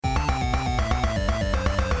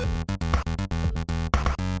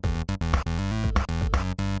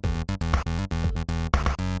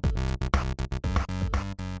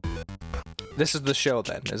This is the show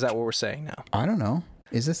then. Is that what we're saying now? I don't know.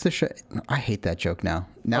 Is this the show? I hate that joke now.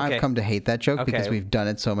 Now Okay. I've come to hate that joke because Okay. we've done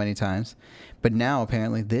it so many times. But now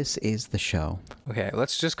apparently this is the show. Okay,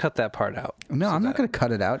 let's just cut that part out. No, So I'm not that- going to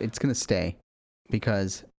cut it out. It's going to stay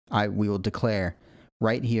because we will declare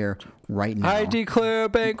right here, right now. I declare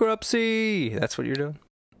bankruptcy. That's what you're doing?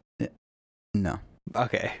 No.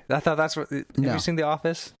 Okay. I thought that's what... Have No. you seen The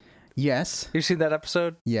Office? Yes. You seen that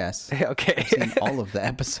episode? Yes. Okay. I've seen all of the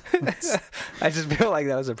episodes. I just feel like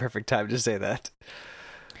that was a perfect time to say that.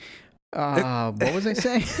 What was I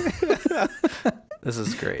saying? This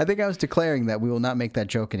is great. I think I was declaring that we will not make that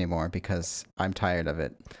joke anymore because I'm tired of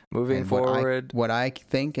it. Moving And forward, what I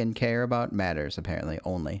think and care about matters, apparently,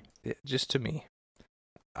 only. just to me.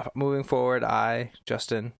 Moving forward, I,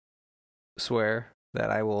 Justin, swear that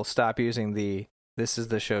I will stop using the "this is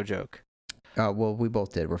the show" joke. Well, we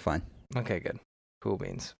both did. We're fine. Okay, good. Cool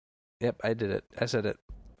beans. Yep, I did it. I said it.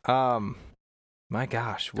 My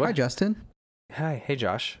gosh. What? Hi, Justin. Hi. Hey,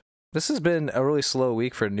 Josh. This has been a really slow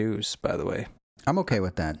week for news, by the way. I'm okay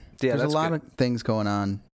with that. Yeah, There's that's a lot good. of things going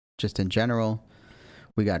on just in general.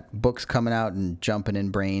 We got books coming out and jumping in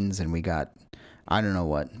brains, and we got, I don't know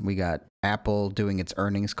what. We got Apple doing its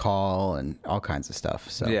earnings call and all kinds of stuff.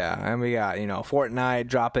 So Yeah, and we got, Fortnite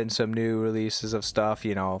dropping some new releases of stuff,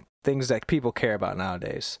 things that people care about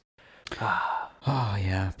nowadays. Oh,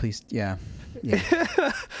 yeah. Please. Yeah.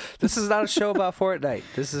 This is not a show about Fortnite.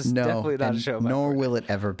 This is No, definitely not a and show about nor Fortnite. will it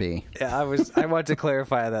ever be. Yeah, I want to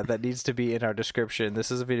clarify that needs to be in our description.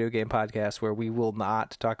 This is a video game podcast where we will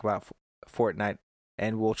not talk about Fortnite,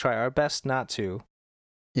 and we'll try our best not to.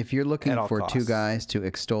 If you're looking At all for two costs. guys to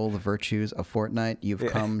extol the virtues of Fortnite, you've Yeah.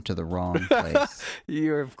 come to the wrong place.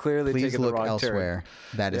 You have clearly Please taken the look wrong elsewhere.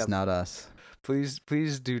 That is Yep. not us. turn.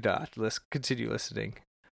 Please do not. Let's continue listening.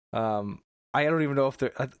 I don't even know if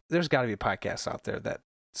there's got to be podcasts out there that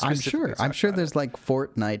I'm specifically sure. I'm talk sure about there's it. like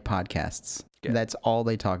Fortnite podcasts. Yeah. That's all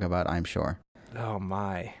they talk about, I'm sure. Oh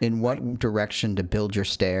my. In what direction to build your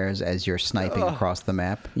stairs as you're sniping Ugh. across the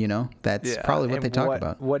map, That's Yeah, probably what and they talk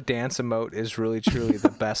about. What dance emote is really truly the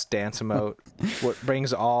best dance emote? What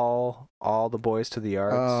brings all the boys to the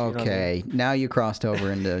yards? you know what I Okay, now you crossed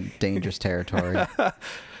over into dangerous territory. mean?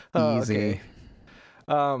 Oh, Easy.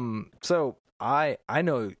 okay. So I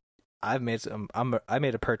know I've made I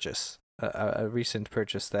made a purchase, a recent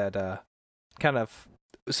purchase that kind of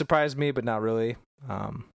surprised me, but not really.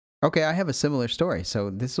 Okay, I have a similar story,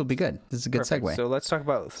 so this will be good. This is a good Perfect. segue. So let's talk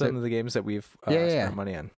about some of the games that we've spent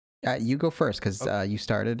money on. You go first because you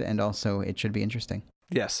started, and also it should be interesting.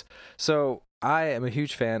 Yes. So I am a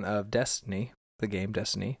huge fan of Destiny, the game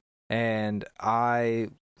Destiny, and I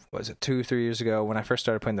was it 2-3 years ago when I first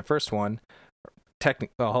started playing the first one.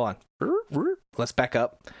 Hold on. Let's back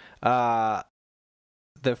up.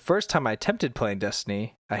 The first time I attempted playing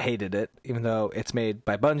Destiny, I hated it, even though it's made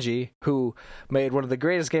by Bungie, who made one of the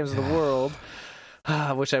greatest games in the world,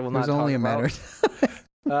 which I will not There's only a talk matter.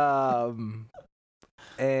 about.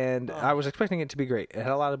 And I was expecting it to be great. It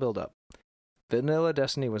had a lot of build up. Vanilla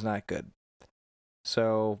Destiny was not good.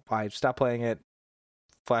 So I stopped playing it.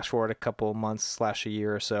 Flash forward a couple months / a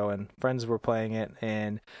year or so, and friends were playing it,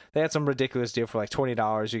 and they had some ridiculous deal for like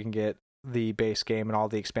 $20. You can get the base game and all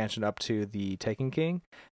the expansion up to the Taken King.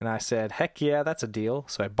 And I said, heck yeah, that's a deal.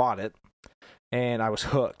 So I bought it, and I was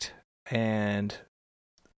hooked. And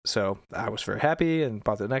so I was very happy and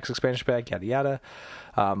bought the next expansion pack, yada yada.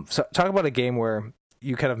 So talk about a game where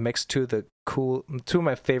you kind of mix two of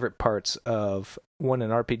my favorite parts of one, an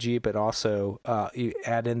RPG, but also you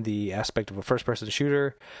add in the aspect of a first-person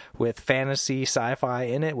shooter with fantasy sci-fi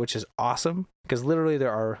in it, which is awesome because literally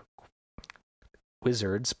there are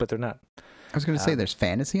wizards, but they're not. I was going to say there's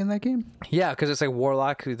fantasy in that game. Yeah, because it's like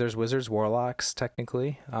warlock. There's wizards, warlocks,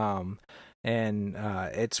 technically, and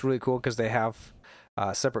it's really cool because they have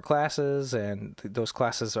separate classes, and those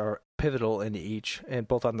classes are pivotal in each, and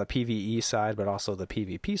both on the PvE side, but also the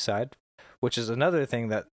PvP side, which is another thing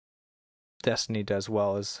that Destiny does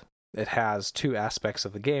well. Is it has two aspects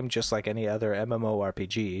of the game, just like any other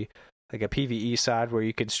MMORPG. Like a PvE side where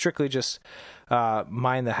you can strictly just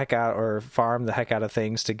mine the heck out or farm the heck out of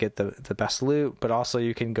things to get the best loot, but also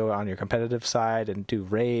you can go on your competitive side and do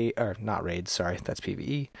not raids, sorry, that's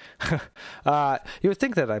PvE. You would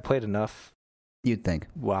think that I played enough. You'd think.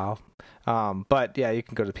 Wow. But yeah, you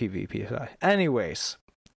can go to PvP side. Anyways,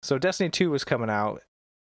 so Destiny 2 was coming out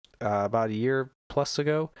about a year plus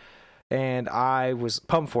ago, and I was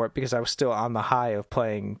pumped for it because I was still on the high of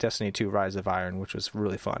playing Destiny 2 Rise of Iron, which was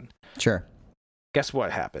really fun. Sure. Guess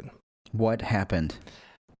what happened? What happened?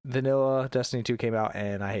 Vanilla Destiny 2 came out,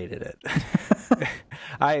 and I hated it.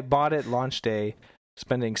 I bought it launch day,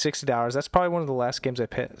 spending $60. That's probably one of the last games I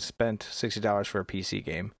spent $60 for a PC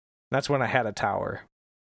game. That's when I had a tower,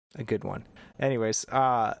 a good one. Anyways,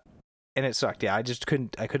 and it sucked. Yeah,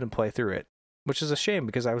 I couldn't play through it, which is a shame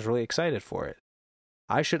because I was really excited for it.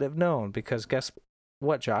 I should have known, because guess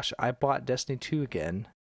what, Josh? I bought Destiny 2 again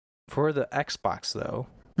for the Xbox though.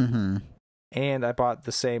 Mm-hmm. And I got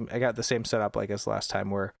the same setup like as last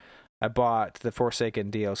time, where I bought the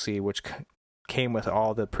Forsaken DLC, which came with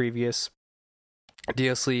all the previous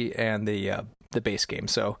DLC and the base game.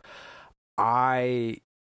 So I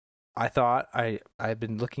thought I'd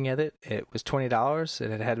been looking at it. It was $20,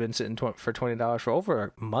 and it had been sitting for $20 for over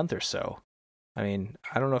a month or so. I mean,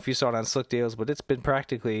 I don't know if you saw it on Slick Deals, but it's been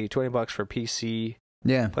practically $20 for PC,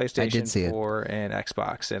 PlayStation I did see 4, and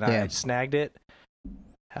Xbox, and I snagged it.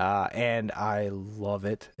 And I love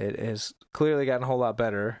it. It has clearly gotten a whole lot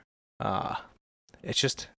better. It's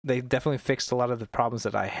just, they definitely fixed a lot of the problems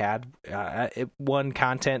that I had. One,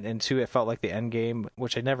 content, and two, it felt like the end game,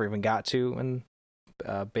 which I never even got to in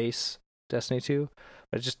base Destiny 2.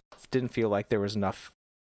 But it just didn't feel like there was enough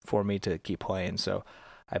for me to keep playing. So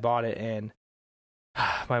I bought it, and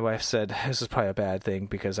my wife said this is probably a bad thing,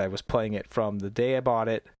 because I was playing it from the day I bought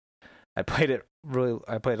it. I played a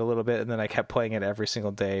little bit, and then I kept playing it every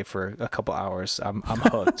single day for a couple hours. I'm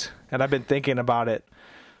hooked, and I've been thinking about it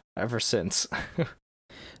ever since.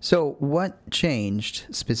 So what changed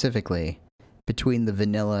specifically between the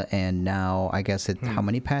vanilla and now? I guess how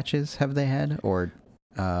many patches have they had, or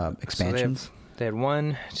expansions? So they had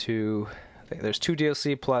 1, 2. There's 2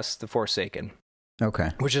 DLC plus the Forsaken.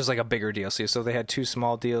 Okay. Which is like a bigger DLC. So they had 2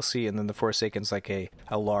 small DLC, and then the Forsaken's like a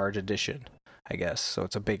large edition, I guess. So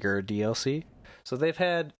it's a bigger DLC. So they've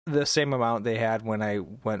had the same amount they had when I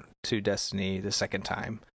went to Destiny the second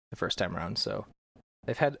time, the first time around. So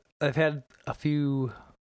they've had a few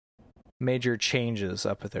major changes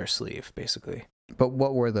up at their sleeve, basically. But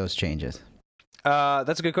what were those changes?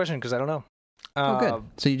 That's a good question, because I don't know. Good.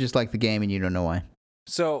 So you just like the game and you don't know why?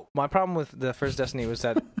 So my problem with the first Destiny was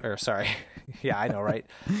that, or sorry, yeah, I know, right?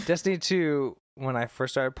 Destiny 2, when I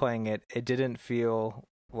first started playing it, it didn't feel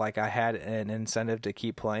like I had an incentive to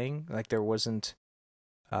keep playing. Like there wasn't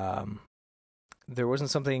something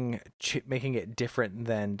making it different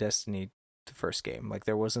than Destiny, the first game. Like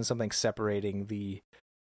there wasn't something separating the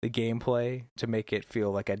gameplay to make it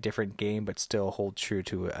feel like a different game, but still hold true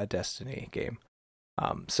to a Destiny game.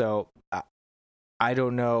 So I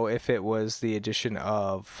don't know if it was the addition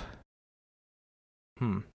of,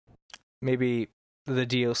 maybe the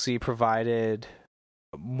DLC provided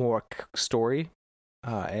more story,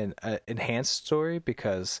 and enhanced story,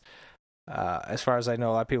 because as far as I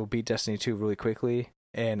know, a lot of people beat Destiny 2 really quickly,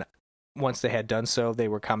 and once they had done so, they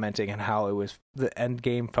were commenting on how the end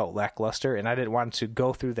game felt lackluster, and I didn't want to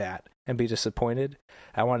go through that and be disappointed.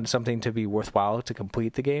 I wanted something to be worthwhile to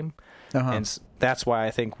complete the game. And that's why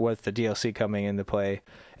I think with the DLC coming into play,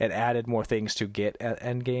 it added more things to get at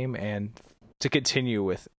end game and to continue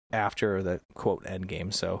with after the quote end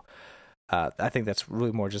game. So I think that's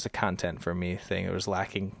really more just a content for me thing. It was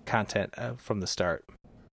lacking content from the start.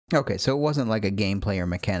 Okay, so it wasn't like a gameplay or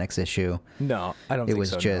mechanics issue. No, I don't think so. It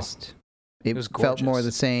was just, it was felt more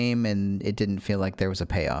the same, and it didn't feel like there was a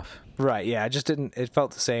payoff. Right, yeah, it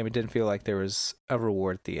felt the same. It didn't feel like there was a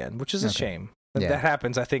reward at the end, which is a shame. Yeah. That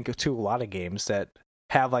happens, I think, to a lot of games that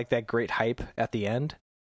have like that great hype at the end,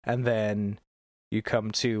 and then you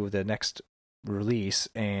come to the next release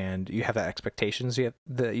and you have that expectations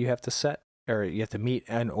you have to set, or you have to meet,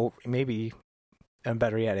 and maybe, and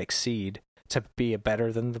better yet, exceed to be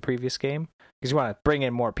better than the previous game, because you want to bring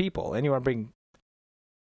in more people, and you want to bring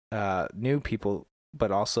new people,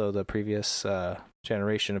 but also the previous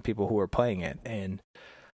generation of people who were playing it. And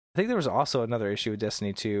I think there was also another issue with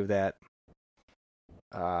Destiny 2 that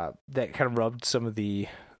kind of rubbed some of the,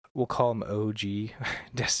 we'll call them OG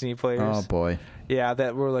Destiny players. Oh boy. Yeah,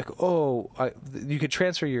 that were like, you could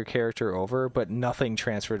transfer your character over, but nothing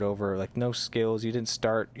transferred over, like no skills.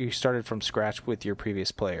 You started from scratch with your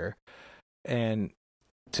previous player. And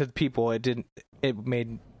to people, it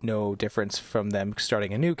made no difference from them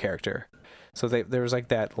starting a new character. So there was like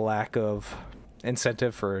that lack of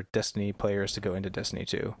incentive for Destiny players to go into Destiny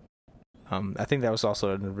 2. I think that was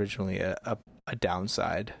also originally a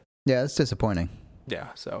downside. Yeah, it's disappointing. Yeah,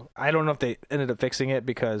 so I don't know if they ended up fixing it,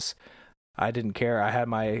 because I didn't care. I had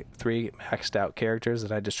my 3 maxed out characters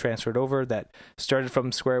that I just transferred over that started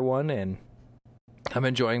from square one, and I'm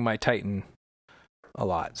enjoying my Titan a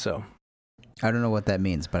lot. So I don't know what that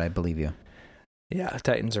means, but I believe you. Yeah,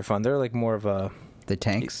 Titans are fun. They're like more of a the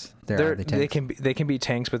tanks. The tanks. They can be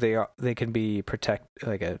tanks, but they can be a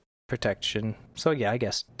protection. So yeah, I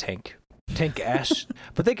guess tank. tank-esque,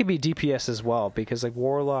 but they could be DPS as well because like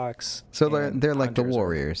warlocks. So they're like the hunters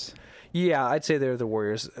warriors. Yeah, I'd say they're the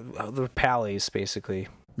warriors, the pallies basically.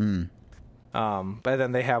 Mm. But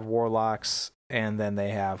then they have warlocks and then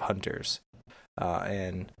they have hunters.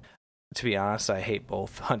 And to be honest, I hate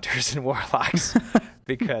both hunters and warlocks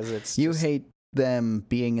because it's you hate them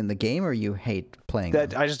being in the game, or you hate playing them?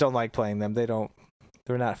 I just don't like playing them.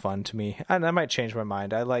 They're not fun to me. And I might change my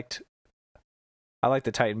mind. I like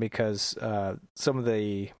the Titan because some of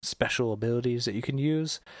the special abilities that you can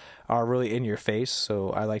use are really in your face.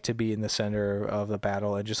 So I like to be in the center of the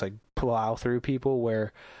battle and just like plow through people.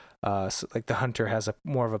 Where like the hunter has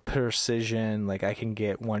more of a precision. Like I can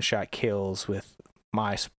get one-shot kills with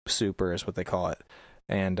my super, is what they call it.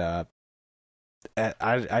 And I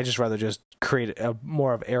just rather just create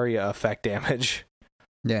more of area effect damage.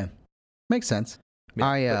 Yeah, makes sense.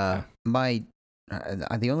 Yeah,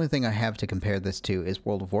 The only thing I have to compare this to is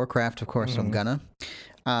World of Warcraft, of course. So I'm gonna.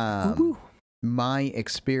 My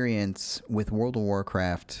experience with World of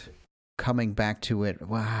Warcraft, coming back to it,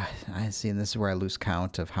 wow, I see, and this is where I lose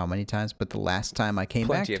count of how many times, but the last time I came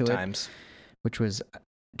back to it, which was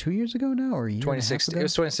 2 years ago now, or a year 2016. It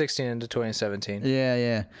was 2016 into 2017.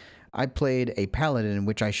 Yeah. I played a paladin,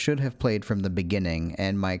 which I should have played from the beginning,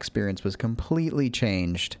 and my experience was completely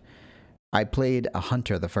changed. I played a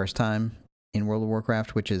hunter the first time in World of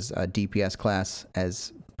Warcraft, which is a DPS class,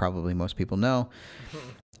 as probably most people know.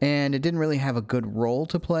 And it didn't really have a good role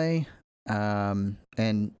to play.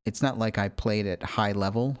 And it's not like I played at high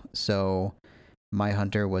level, so my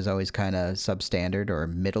hunter was always kind of substandard or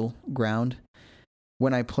middle ground.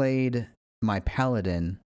 When I played my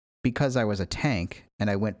paladin, because I was a tank and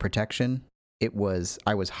I went protection, I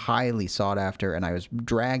was highly sought after, and I was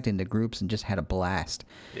dragged into groups and just had a blast.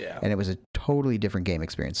 Yeah. And it was a totally different game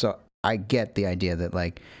experience. So I get the idea that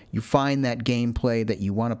like you find that gameplay that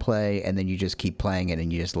you want to play, and then you just keep playing it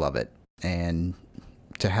and you just love it. And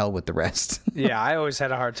to hell with the rest. Yeah, I always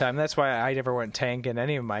had a hard time. That's why I never went tank in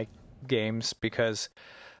any of my games, because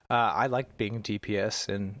I liked being DPS,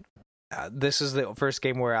 and this is the first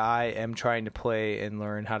game where I am trying to play and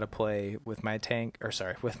learn how to play with my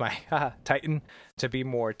with my Titan to be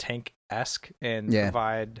more tank-esque and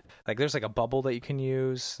provide, like, there's like a bubble that you can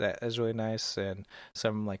use that is really nice, and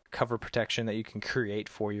some like cover protection that you can create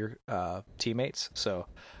for your teammates. So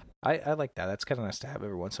I like that. That's kind of nice to have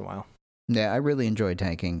every once in a while. Yeah, I really enjoyed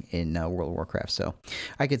tanking in World of Warcraft, so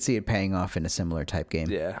I could see it paying off in a similar type game.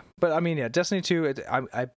 Yeah, but I mean, yeah, Destiny 2,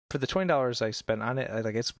 I for the $20 I spent on it,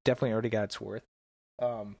 it's definitely already got its worth.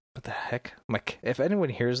 What the heck? If anyone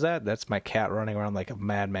hears that, that's my cat running around like a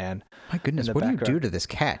madman. My goodness, what do you do to this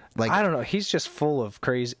cat? Like, I don't know. He's just full of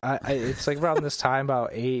crazy. It's like around this time,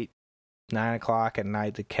 about 8, 9 o'clock at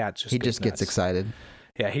night, the cat just gets excited.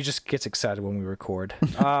 Yeah, he just gets excited when we record.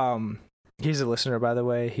 He's a listener, by the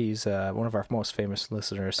way. He's one of our most famous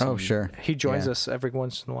listeners. Oh, sure. He joins us every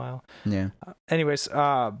once in a while. Yeah. Anyways,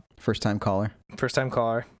 first-time caller.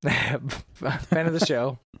 Fan of the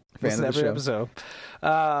show. Listen to every episode.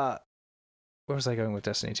 Where was I going with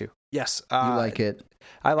Destiny 2? Yes. You like it.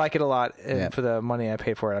 I like it a lot. And for the money I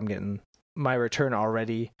pay for it, I'm getting my return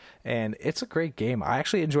already. And it's a great game. I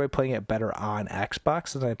actually enjoy playing it better on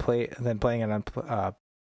Xbox than playing it on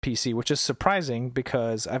PC, which is surprising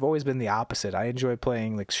because I've always been the opposite. I enjoy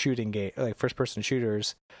playing like shooting game, like first-person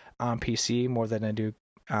shooters on PC more than I do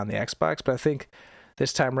on the Xbox. But I think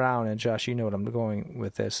this time around, and Josh, you know what I'm going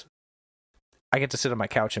with this, I get to sit on my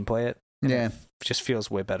couch and play it. Yeah. It just feels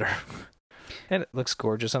way better. And it looks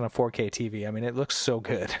gorgeous on a 4K TV. I mean, it looks so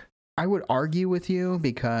good. I would argue with you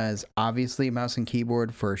because obviously mouse and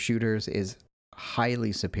keyboard for shooters is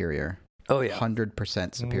highly superior. Oh, yeah.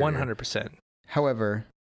 100% superior. 100%. However,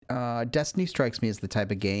 Destiny strikes me as the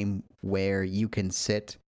type of game where you can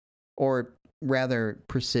sit, or rather,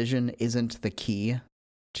 precision isn't the key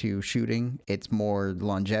to shooting. It's more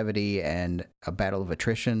longevity and a battle of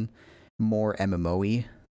attrition, more MMO-y,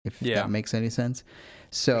 if that makes any sense.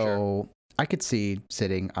 So sure. I could see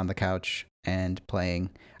sitting on the couch and playing.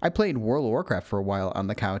 I played World of Warcraft for a while on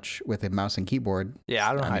the couch with a mouse and keyboard. Yeah,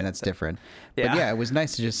 I don't know. I mean, that's different. Yeah. But yeah, it was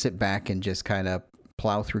nice to just sit back and just kind of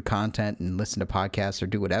plow through content and listen to podcasts or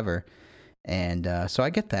do whatever. And so I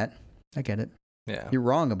get that. I get it. Yeah. You're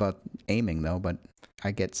wrong about aiming, though, but I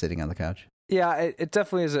get sitting on the couch. Yeah, it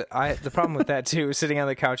definitely is. The problem with that, too, sitting on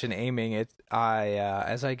the couch and aiming,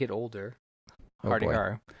 as I get older,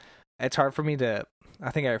 it's hard for me to, I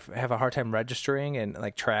think I have a hard time registering and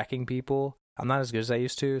like tracking people. I'm not as good as I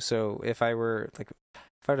used to. So if I were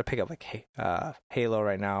to pick up like Halo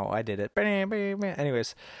right now, I did it.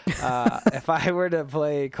 Anyways, if I were to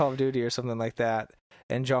play Call of Duty or something like that,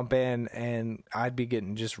 and jump in, and I'd be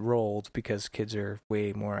getting just rolled because kids are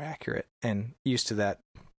way more accurate and used to that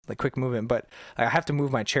like quick movement. But I have to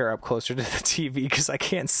move my chair up closer to the TV because I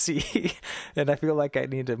can't see, and I feel like I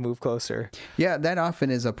need to move closer. Yeah, that often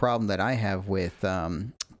is a problem that I have with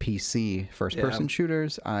PC first-person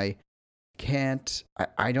shooters. I can't.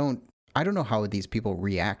 I don't know how these people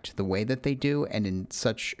react the way that they do, and in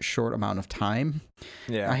such short amount of time.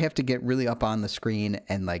 Yeah, I have to get really up on the screen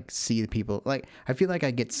and like see the people. Like I feel like I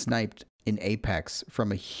get sniped in Apex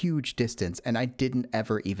from a huge distance, and I didn't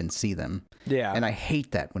ever even see them. Yeah, and I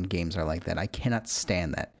hate that when games are like that. I cannot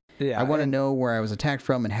stand that. Yeah, I want to know where I was attacked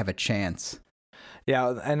from and have a chance.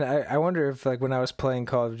 Yeah, and I wonder if like when I was playing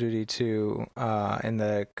Call of Duty 2 in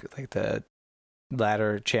the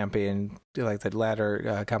ladder champion, like the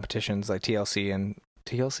ladder competitions like TLC and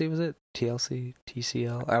TLC, was it TLC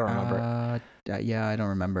TCL? I don't remember. Yeah, I don't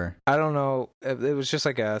remember. I don't know. It was just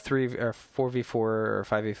like a 3 or 4v4 or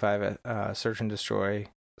 5v5 search and destroy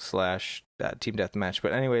 / team deathmatch.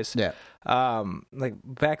 But anyways, yeah. Like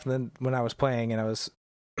back then when I was playing and I was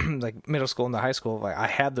like middle school into high school, like I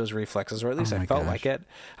had those reflexes, or at least I felt like it.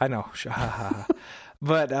 I know,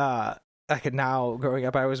 but I could now growing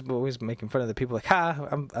up, I was always making fun of the people like,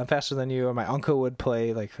 I'm faster than you. Or my uncle would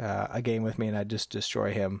play like a game with me, and I'd just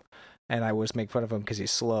destroy him, and I always make fun of him because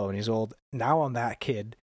he's slow and he's old. Now I'm that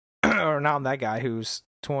kid, or now I'm that guy who's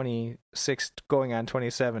 26 going on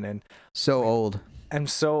 27, and so old. I'm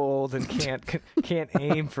so old and can't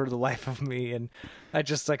aim for the life of me, and I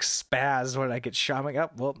just like spaz when I get shot. I'm like,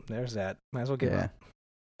 oh, well, there's that. Might as well give up.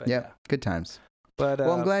 But, yeah, good times. But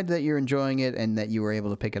well, I'm glad that you're enjoying it and that you were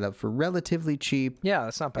able to pick it up for relatively cheap. Yeah,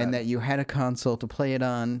 that's not bad. And that you had a console to play it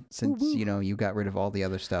on, since you got rid of all the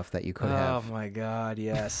other stuff that you could have. Oh my God,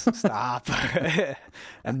 yes! Stop.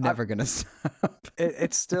 I'm never gonna stop.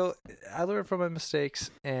 It's still. I learned from my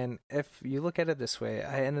mistakes, and if you look at it this way,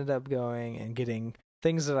 I ended up going and getting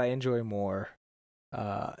things that I enjoy more,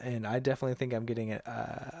 and I definitely think I'm getting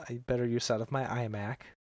a better use out of my iMac.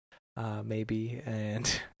 Maybe,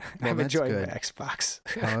 and I'm enjoying my Xbox.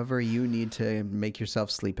 However, you need to make yourself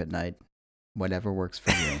sleep at night. Whatever works for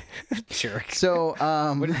you. Jerk. So,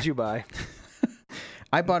 what did you buy?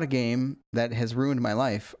 I bought a game that has ruined my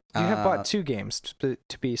life. You have bought 2 games, to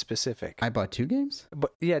be specific. I bought 2 games?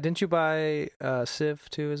 But yeah, didn't you buy Civ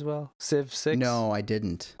 2 as well? Civ 6? No, I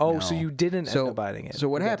didn't. Oh, no. so you didn't end up buying it. So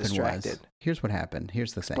what happened was, here's what happened.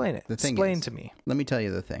 Here's the thing. Explain it. The thing Explain is, to me. Let me tell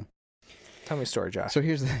you the thing. Tell me a story, Josh. So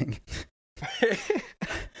here's the thing.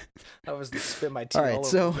 I was spit my tea all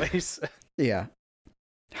over the place. Yeah.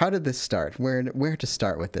 How did this start? Where to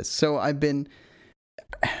start with this? So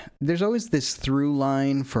there's always this through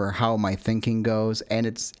line for how my thinking goes, and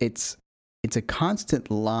it's a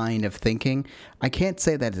constant line of thinking. I can't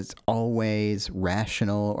say that it's always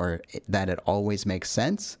rational or that it always makes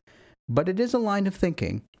sense, but it is a line of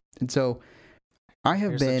thinking. And so I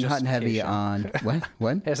have been hot and heavy on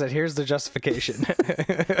what? I said, here's the justification.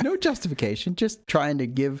 No justification, just trying to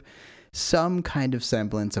give some kind of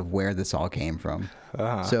semblance of where this all came from.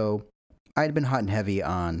 Uh-huh. So I'd been hot and heavy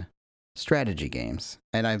on strategy games,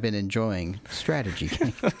 and I've been enjoying strategy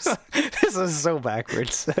games. This is so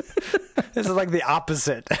backwards. This is like the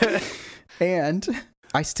opposite. And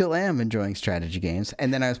I still am enjoying strategy games.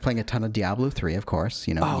 And then I was playing a ton of Diablo 3, of course.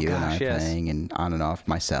 And I playing, and on and off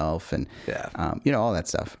myself, and all that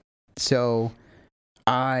stuff. So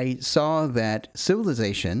I saw that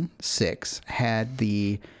Civilization 6 had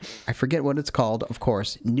I forget what it's called, of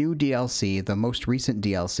course, new DLC. The most recent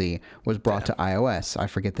DLC was brought to iOS. I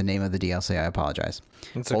forget the name of the DLC. I apologize.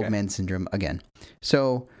 It's okay. Old man syndrome again.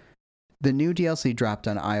 So the new DLC dropped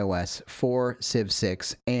on iOS for Civ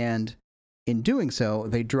 6, and in doing so,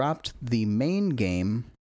 they dropped the main game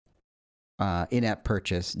in-app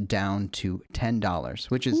purchase down to $10,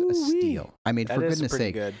 which is a steal. I mean, for goodness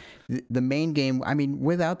sake, the main game, I mean,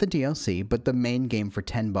 without the DLC, but the main game for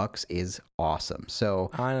 $10 is awesome. So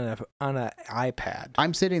on an iPad,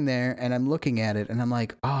 I'm sitting there and I'm looking at it and I'm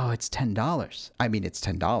like, oh, it's $10. I mean, it's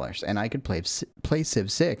 $10, and I could play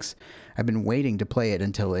Civ 6. I've been waiting to play it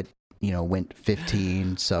until it, went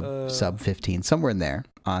 15, sub 15, somewhere in there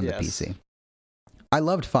on the PC. I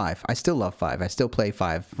loved 5. I still love 5. I still play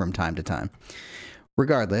 5 from time to time.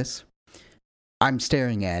 Regardless, I'm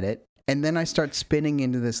staring at it, and then I start spinning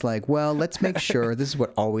into this like, well, let's make sure. This is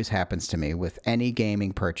what always happens to me with any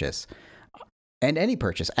gaming purchase. And any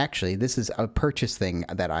purchase. Actually, this is a purchase thing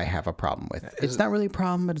that I have a problem with. It's not really a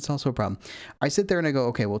problem, but it's also a problem. I sit there and I go,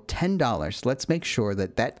 okay, well, $10. Let's make sure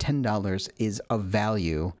that $10 is of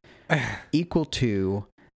value equal to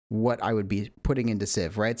what I would be putting into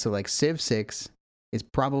Civ, right? So like Civ 6 is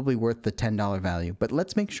probably worth the $10 value, but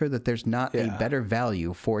let's make sure that there's not a Yeah. better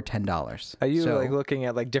value for $10. Are you So- like looking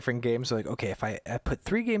at like different games? Like, okay, if I put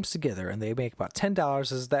 3 games together and they make about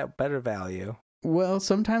 $10, is that better value? Well,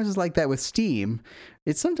 sometimes it's like that with Steam.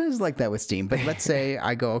 It's sometimes like that with Steam. But let's say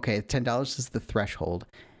I go, okay, $10 is the threshold.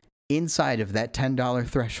 Inside of that $10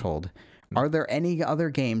 threshold, are there any other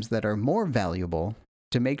games that are more valuable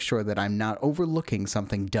to make sure that I'm not overlooking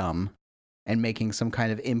something dumb and making some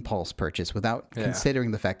kind of impulse purchase without Yeah. considering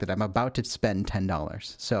the fact that I'm about to spend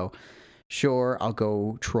 $10? So, sure, I'll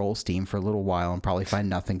go troll Steam for a little while and probably find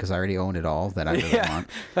nothing because I already own it all that I really want.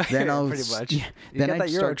 Then I'll pretty much. yeah, You then got that I'd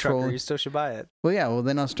Euro start Trucker, trolling. you still should buy it. Well, yeah, well,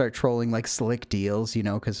 then I'll start trolling like slick deals,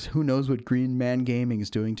 because who knows what Green Man Gaming is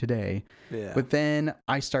doing today. Yeah. But then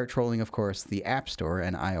I start trolling, of course, the App Store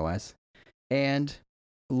and iOS. And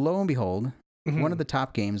lo and behold, one of the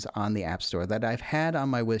top games on the App Store that I've had on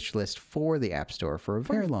my wish list for the App Store for a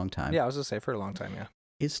very long time Yeah, I was gonna say for a long time. Yeah.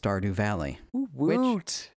 is Stardew Valley.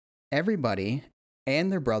 Woot. Everybody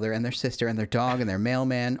and their brother and their sister and their dog and their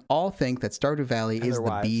mailman all think that Stardew Valley And is their the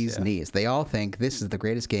wives, bee's yeah. knees. They all think this is the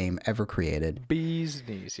greatest game ever created. Bee's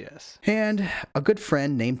knees. Yes. And a good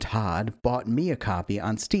friend named Todd bought me a copy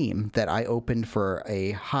on Steam that I opened for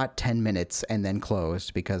a hot 10 minutes and then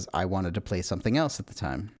closed because I wanted to play something else at the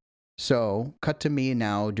time. So, cut to me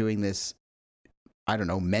now doing this, I don't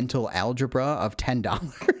know, mental algebra of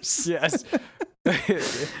 $10. Yes.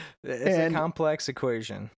 It's And- a complex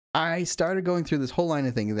equation. I started going through this whole line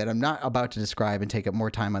of things that I'm not about to describe and take up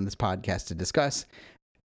more time on this podcast to discuss.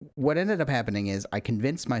 What ended up happening is I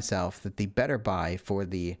convinced myself that the better buy for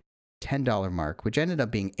the $10 mark, which ended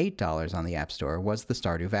up being $8 on the App Store, was the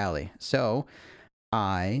Stardew Valley. So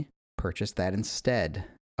I purchased that instead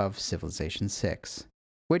of Civilization 6,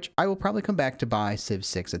 which I will probably come back to buy Civ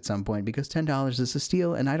 6 at some point because $10 is a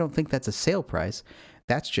steal, and I don't think that's a sale price.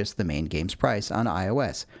 That's just the main game's price on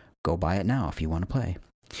iOS. Go buy it now if you want to play.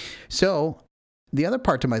 So the other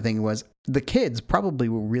part to my thing was the kids probably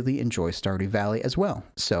will really enjoy Stardew Valley as well.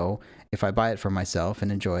 So if I buy it for myself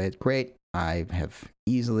and enjoy it, great. I have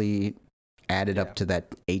easily added up to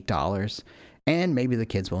that $8, and maybe the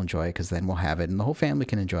kids will enjoy it because then we'll have it and the whole family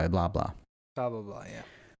can enjoy it, blah, blah. Blah blah blah. Yeah.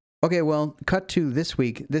 Okay, well, cut to this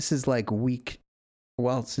week. This is like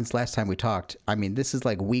since last time we talked, I mean, this is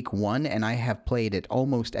like week 1, and I have played it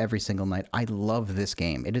almost every single night. I love this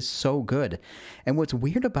game. It is so good. And what's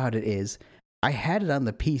weird about it is I had it on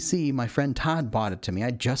the PC. My friend Todd bought it to me. I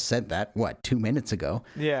just said that, 2 minutes ago?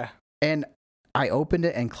 Yeah. And I opened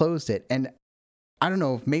it and closed it. And I don't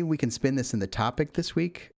know if maybe we can spin this in the topic this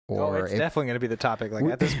week. Or it's if definitely going to be the topic. Like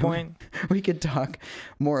at this point, we could talk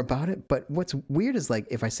more about it. But what's weird is like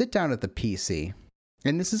if I sit down at the PC,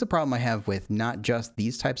 and this is a problem I have with not just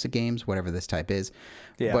these types of games, whatever this type is,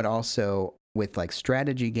 yeah. but also with like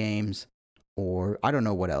strategy games or I don't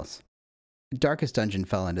know what else. Darkest Dungeon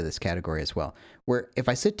fell into this category as well, where if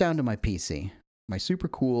I sit down to my PC, my super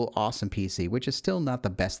cool, awesome PC, which is still not the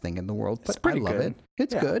best thing in the world, It's but I pretty love good. it.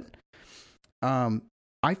 It's Yeah. good.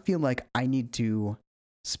 I feel like I need to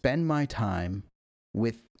spend my time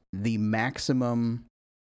with the maximum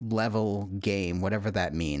level game, whatever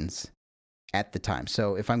that means, at the time.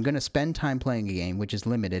 So if I'm going to spend time playing a game, which is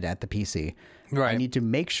limited at the PC, right. I need to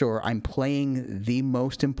make sure I'm playing the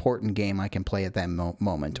most important game I can play at that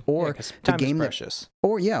moment, or Yeah, 'cause the time game is that, precious.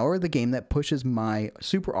 or the game that pushes my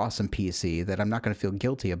super awesome PC that I'm not going to feel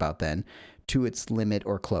guilty about then to its limit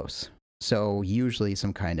or close. So usually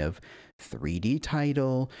some kind of 3D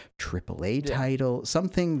title, AAA Yeah. title,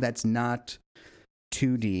 something that's not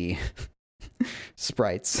 2D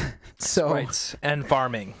sprites. So Sprites and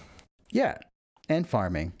farming. yeah, and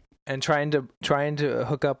farming. And trying to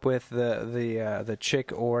hook up with the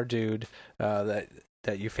chick or dude that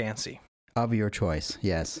you fancy. Of your choice,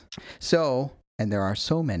 yes. So, and there are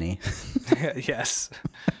so many. Yes.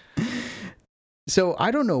 So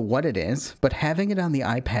I don't know what it is, but having it on the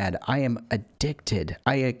iPad, I am addicted.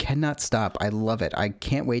 I cannot stop. I love it. I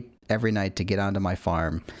can't wait every night to get onto my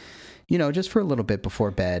farm, just for a little bit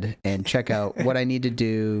before bed and check out what I need to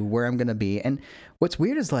do, where I'm going to be. And what's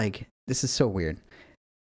weird is like, this is so weird.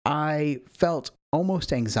 I felt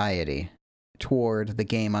almost anxiety toward the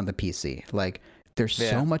game on the PC. Like, there's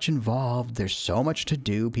so much involved. There's so much to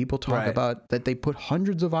do. People talk about that they put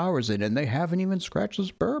hundreds of hours in and they haven't even scratched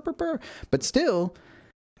this burr. But still,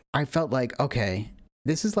 I felt like, okay,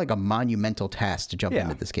 this is like a monumental task to jump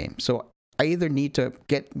into this game. So I either need to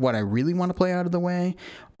get what I really want to play out of the way,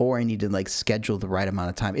 or I need to like schedule the right amount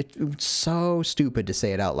of time. It's so stupid to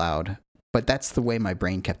say it out loud, but that's the way my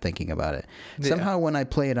brain kept thinking about it. Yeah. Somehow when I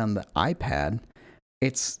play it on the iPad,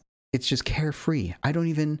 it's just carefree. I'm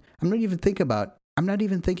not even thinking about I'm not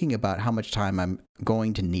even thinking about how much time I'm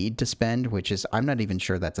going to need to spend, which is, I'm not even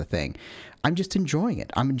sure that's a thing. I'm just enjoying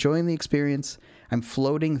it. I'm enjoying the experience. I'm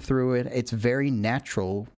floating through it. It's very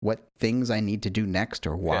natural what things I need to do next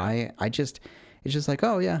or why. Yeah. It's just like,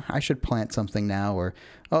 oh yeah, I should plant something now, or,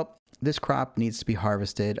 oh, this crop needs to be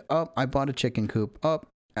harvested. Oh, I bought a chicken coop. Oh,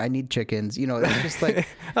 I need chickens. You know, it's just like,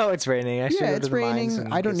 oh, it's raining. It's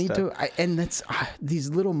raining. I don't need to. And that's these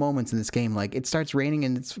little moments in this game. Like, it starts raining,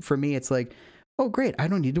 and for me, it's like, oh, great, I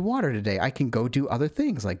don't need to water today. I can go do other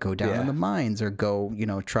things, like go down in the mines or go,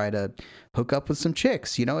 try to hook up with some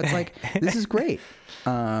chicks. It's like, this is great.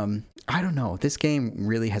 I don't know. This game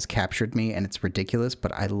really has captured me, and it's ridiculous,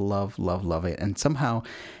 but I love it. And somehow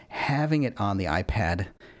having it on the iPad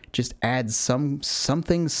just adds something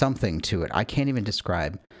to it. I can't even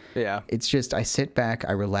describe. Yeah. It's just, I sit back,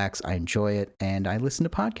 I relax, I enjoy it, and I listen to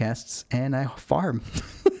podcasts, and I farm.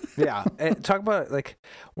 Yeah, and talk about like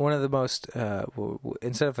one of the most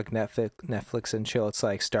instead of like Netflix and chill, it's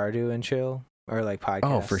like Stardew and chill, or like podcast.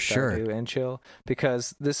 Oh, for sure, Stardew and chill,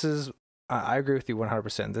 because this is I agree with you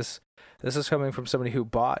 100%. This is coming from somebody who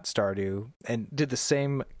bought Stardew and did the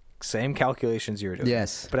same calculations you were doing.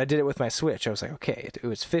 Yes, but I did it with my Switch. I was like, okay, it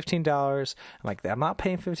was $15. I'm like, I'm not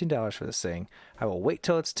paying $15 for this thing. I will wait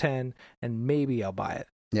till it's 10, and maybe I'll buy it.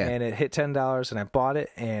 Yeah, and it hit $10, and I bought it,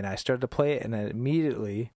 and I started to play it, and I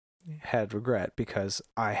immediately had regret because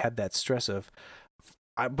I had that stress of,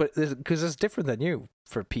 because it's different than you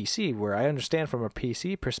for PC, where I understand from a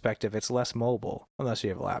PC perspective, it's less mobile unless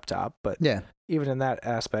you have a laptop. But yeah, even in that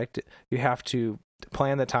aspect, you have to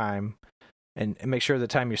plan the time and make sure the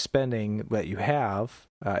time you're spending that you have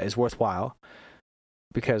is worthwhile,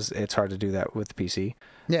 because it's hard to do that with the PC.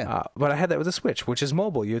 Yeah. But I had that with the Switch, which is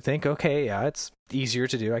mobile. You'd think, okay, yeah, it's easier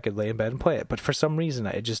to do. I could lay in bed and play it. But for some reason,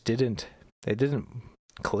 it didn't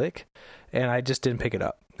click, and I just didn't pick it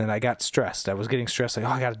up. And I got stressed. I was getting stressed, like, oh,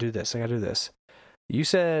 I got to do this. You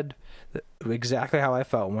said exactly how I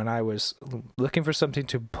felt when I was looking for something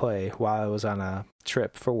to play while I was on a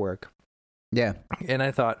trip for work. Yeah. And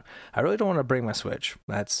I thought, I really don't want to bring my Switch.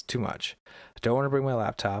 That's too much. I don't want to bring my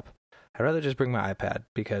laptop. I'd rather just bring my iPad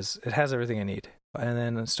because it has everything I need. And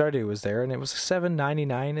then Stardew was there, and it was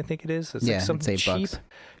 $7.99, I think it is. It's like something it's cheap.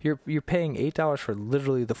 $8. You're paying $8 for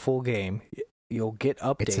literally the full game. You'll get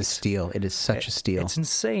updates. It's a steal. It is such a steal. It's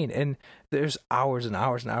insane. And there's hours and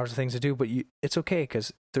hours and hours of things to do, but it's okay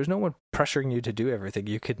because there's no one pressuring you to do everything.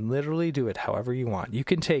 You can literally do it however you want. You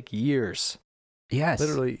can take years. Yes.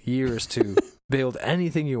 Literally years to build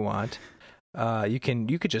anything you want. You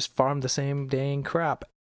could just farm the same dang crap.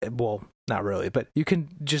 Well, not really, but you can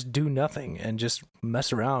just do nothing and just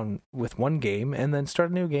mess around with one game and then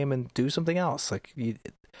start a new game and do something else. Like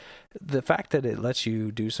the fact that it lets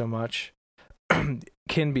you do so much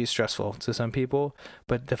can be stressful to some people,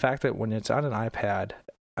 but the fact that when it's on an iPad,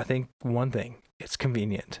 I think one thing, it's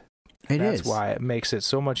convenient. That's why it makes it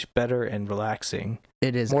so much better and relaxing.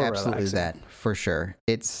 It is absolutely relaxing. That, for sure.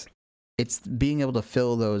 It's being able to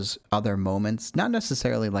fill those other moments, not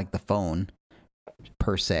necessarily like the phone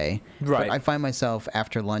per se. Right. But I find myself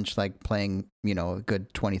after lunch like playing, a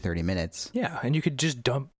good 20-30 minutes. Yeah, and you could just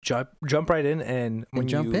jump right in, and when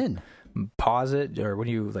you pause it, or when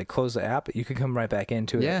you like close the app, you can come right back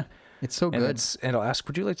into it. Yeah, it's so good. And it'll ask,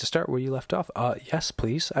 would you like to start where you left off? Yes,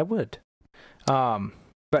 please, I would.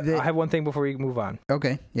 But I have one thing before we move on.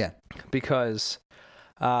 Okay, yeah. Because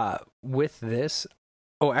with this,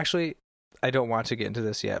 actually, I don't want to get into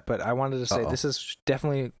this yet, but I wanted to say this has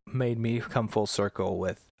definitely made me come full circle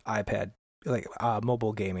with iPad, like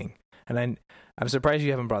mobile gaming. And I'm surprised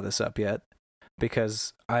you haven't brought this up yet,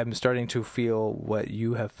 because I'm starting to feel what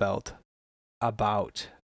you have felt about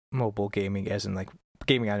mobile gaming, as in like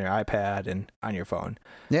gaming on your iPad and on your phone.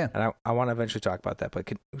 Yeah. And I want to eventually talk about that, but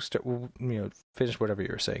finish whatever you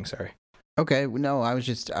were saying. Sorry. Okay. No, I was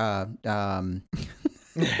just drop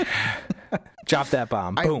that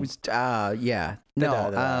bomb. Boom. Yeah.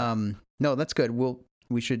 No. No, that's good.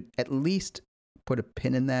 We should at least put a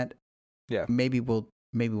pin in that. Yeah. Maybe we'll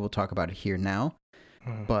talk about it here now.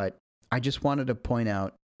 Mm. But I just wanted to point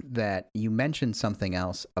out that you mentioned something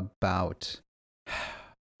else about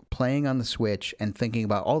playing on the Switch and thinking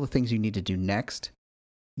about all the things you need to do next.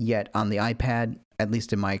 Yet on the iPad, at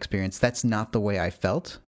least in my experience, that's not the way I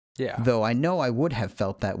felt. Yeah. Though I know I would have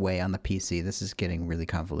felt that way on the PC. This is getting really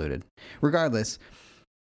convoluted. Regardless,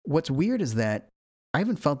 what's weird is that I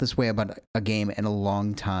haven't felt this way about a game in a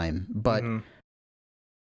long time, but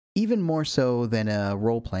even more so than a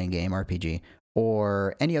role-playing game, RPG,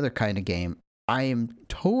 or any other kind of game, I am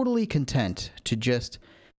totally content to just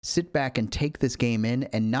sit back and take this game in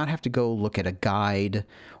and not have to go look at a guide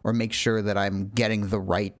or make sure that I'm getting the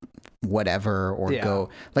right whatever or go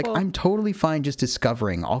like I'm totally fine just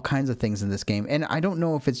discovering all kinds of things in this game. And I don't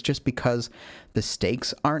know if it's just because the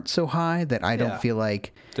stakes aren't so high that I don't feel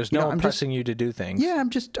like there's no one pressing you to do things. Yeah, I'm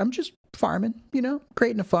just farming,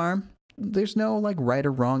 creating a farm. There's no like right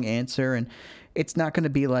or wrong answer, and it's not going to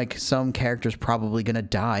be like some character's probably going to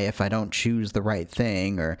die if I don't choose the right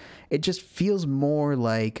thing, or it just feels more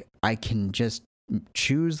like I can just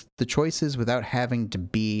choose the choices without having to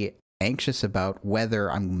be anxious about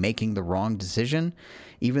whether I'm making the wrong decision,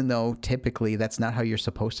 even though typically that's not how you're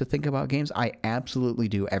supposed to think about games. I absolutely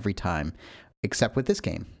do every time, except with this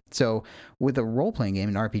game. So with a role-playing game,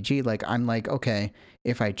 an RPG, like I'm like, okay,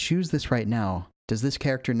 if I choose this right now, does this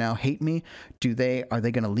character now hate me? Are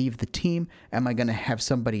they going to leave the team? Am I going to have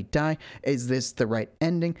somebody die? Is this the right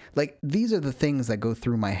ending? Like, these are the things that go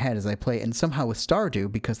through my head as I play. And somehow with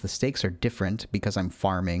Stardew, because the stakes are different, because I'm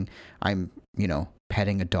farming, I'm,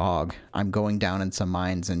 petting a dog, I'm going down in some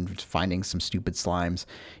mines and finding some stupid slimes.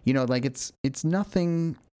 Like it's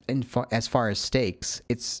nothing as far as stakes.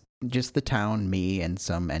 It's just the town, me, and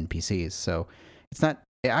some NPCs. So it's not,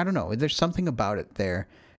 I don't know. There's something about it there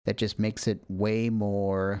that just makes it way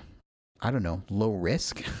more, I don't know, low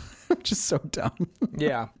risk. Which is so dumb.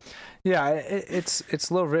 Yeah.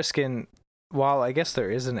 It's low risk, and while I guess there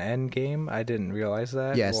is an end game, I didn't realize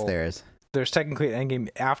that. Yes, there is. There's technically an end game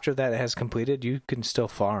after that it has completed. You can still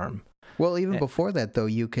farm. Well, even before that, though,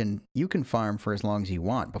 you can farm for as long as you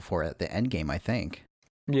want before the end game, I think.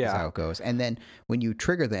 Yeah. That's how it goes. And then when you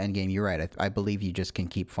trigger the end game, you're right. I believe you just can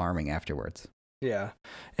keep farming afterwards. Yeah.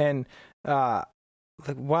 And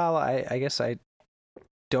while I guess I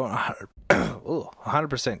don't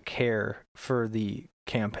 100% care for the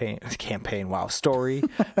campaign, wow, story.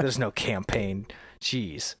 There's no campaign.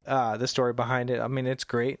 Jeez. The story behind it, I mean, it's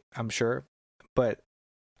great, I'm sure. But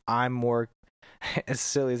I'm more, as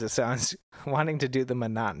silly as it sounds, wanting to do the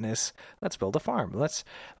monotonous, let's build a farm. Let's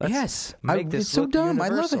make this it's so dumb.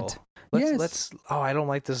 universal. I love it. I don't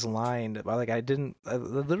like this line. Like I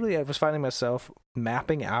was finding myself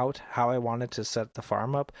mapping out how I wanted to set the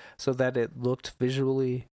farm up so that it looked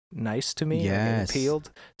visually nice to me. Yes. It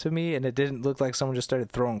appealed to me, and it didn't look like someone just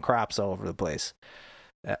started throwing crops all over the place.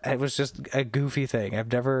 It was just a goofy thing. I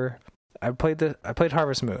played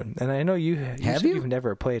Harvest Moon, and I know you've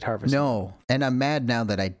never played Harvest Moon. No, and I'm mad now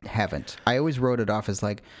that I haven't. I always wrote it off as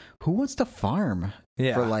like, who wants to farm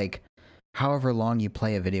for like however long you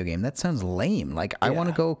play a video game? That sounds lame. Like, I want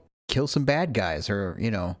to go kill some bad guys or,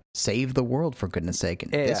 save the world, for goodness sake.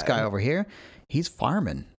 And this guy over here, he's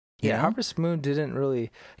farming. You know? Harvest Moon didn't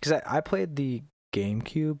really, because I played the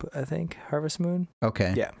GameCube, I think, Harvest Moon.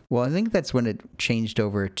 Okay. Yeah. Well, I think that's when it changed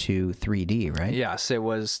over to 3D, right? Yes, it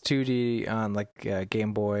was 2D on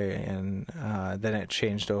Game Boy, and then it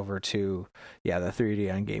changed over to the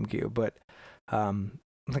 3D on GameCube. But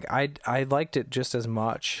I liked it just as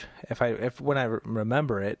much. When I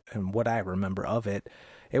remember it and what I remember of it,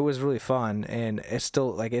 it was really fun, and it's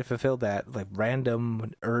still it fulfilled that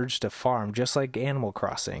random urge to farm, just like Animal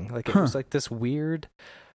Crossing. It was this weird,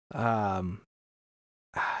 I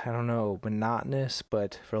don't know, monotonous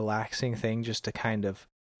but relaxing thing, just to kind of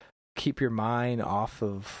keep your mind off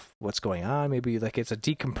of what's going on. Maybe it's a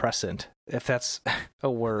decompressant, if that's a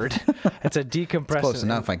word. It's a decompressant. It's close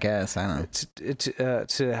enough, I guess. I don't know.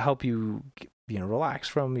 To help you, relax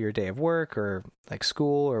from your day of work or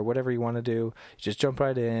school or whatever you want to do. You just jump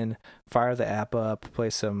right in, fire the app up, play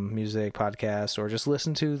some music, podcast, or just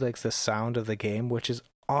listen to the sound of the game, which is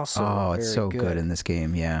also it's so good in this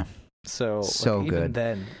game. Yeah. So good. Even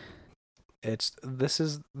then, this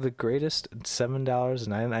is the greatest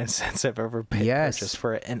 $7.99 I've ever paid purchase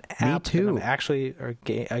for an app. Me too.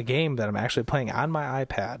 A game that I'm actually playing on my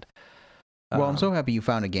iPad. Well, I'm so happy you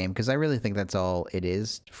found a game, because I really think that's all it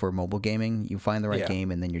is for mobile gaming. You find the right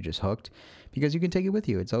game and then you're just hooked, because you can take it with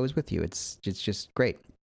you. It's always with you. It's just great.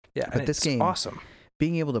 Yeah, but this game, awesome.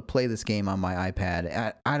 Being able to play this game on my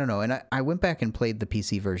iPad, I don't know. And I went back and played the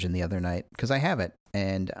PC version the other night because I have it,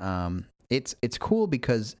 and it's cool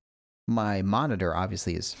because my monitor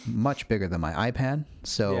obviously is much bigger than my iPad,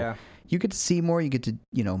 so you get to see more. You get to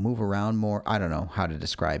move around more. I don't know how to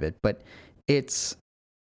describe it, but it's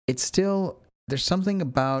still, there's something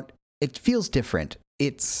about it, feels different.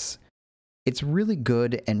 It's really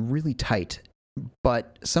good and really tight,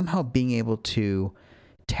 but somehow being able to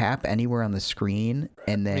tap anywhere on the screen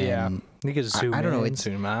and then you can zoom in,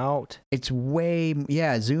 zoom out. It's way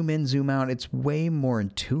zoom in, zoom out. It's way more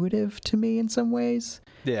intuitive to me in some ways.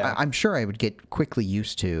 Yeah, I'm sure I would get quickly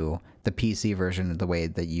used to the PC version of the way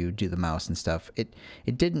that you do the mouse and stuff. It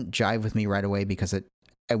didn't jive with me right away because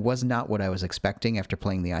it was not what I was expecting after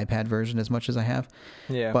playing the iPad version as much as I have.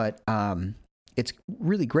 Yeah. But it's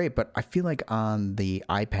really great. But I feel like on the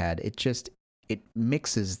iPad, it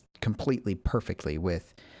mixes completely perfectly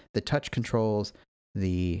with the touch controls,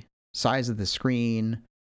 the size of the screen,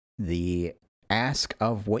 the ask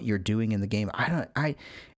of what you're doing in the game.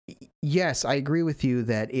 Yes, I agree with you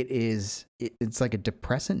that it's like a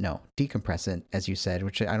decompressant, as you said,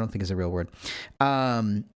 which I don't think is a real word.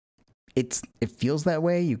 It feels that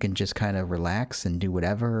way. You can just kind of relax and do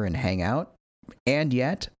whatever and hang out. And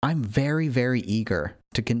yet, I'm very, very eager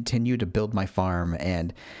to continue to build my farm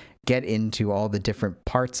and get into all the different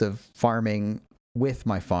parts of farming with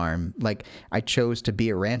my farm. Like, I chose to be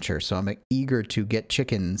a rancher, so I'm eager to get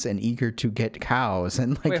chickens and eager to get cows.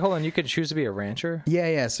 And like, wait, hold on, you could choose to be a rancher?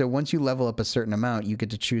 Yeah. So once you level up a certain amount, you get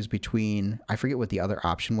to choose between, I forget what the other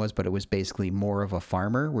option was, but it was basically more of a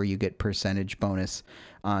farmer where you get percentage bonus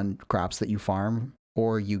on crops that you farm,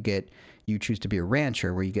 or you choose to be a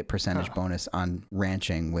rancher where you get percentage bonus on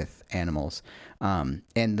ranching with animals. And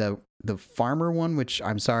the farmer one, which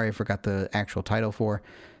I'm sorry I forgot the actual title for,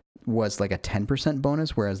 was like a 10%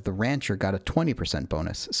 bonus, whereas the rancher got a 20%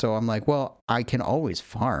 bonus. So I'm like, well, I can always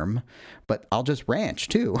farm, but I'll just ranch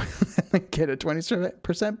too and get a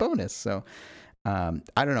 20% bonus. So I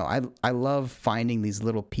don't know. I love finding these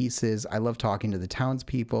little pieces. I love talking to the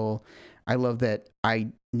townspeople. I love that I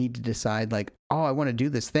need to decide, like, oh, I want to do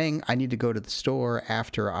this thing. I need to go to the store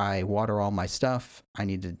after I water all my stuff. I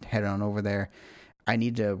need to head on over there. I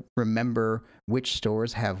need to remember which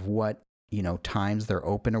stores have what, times they're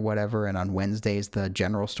open or whatever. And on Wednesdays, the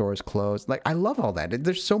general store is closed. Like, I love all that.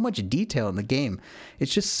 There's so much detail in the game.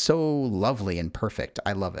 It's just so lovely and perfect.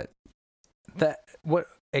 I love it. What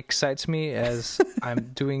excites me as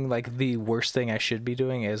I'm doing like the worst thing I should be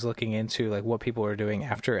doing is looking into like what people are doing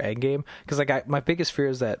after Endgame. Because like my biggest fear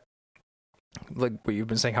is that, like what you've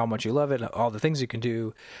been saying, how much you love it, all the things you can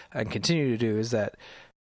do and continue to do, is that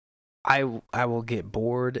I will get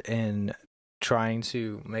bored in trying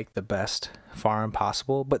to make the best farm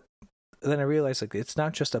possible. But then I realized, like, it's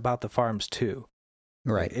not just about the farms too.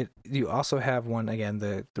 Right. You also have one, again,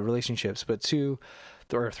 the relationships, but two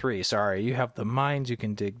or three, sorry, you have the mines you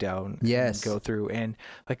can dig down and go through, and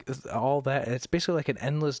like all that. It's basically like an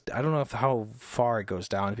endless, I don't know how far it goes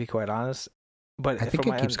down, to be quite honest. But I think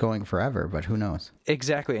it keeps going forever, but who knows?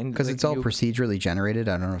 Exactly. And because it's all procedurally generated.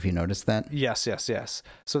 I don't know if you noticed that. Yes.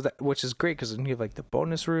 So that, which is great, because then you have like the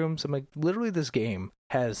bonus rooms. I'm like, literally this game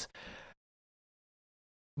has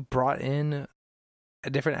brought in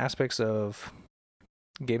different aspects of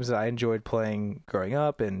games that I enjoyed playing growing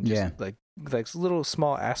up, and just like little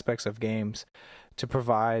small aspects of games to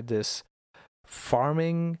provide this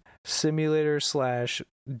farming simulator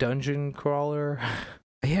 / dungeon crawler.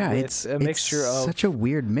 Yeah, it's a mixture of such a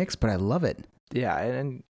weird mix, but I love it. Yeah,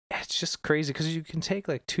 and it's just crazy because you can take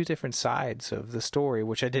like two different sides of the story,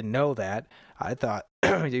 which I didn't know that. I thought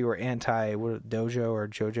you were anti Dojo or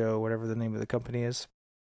Jojo, whatever the name of the company is,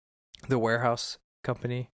 the warehouse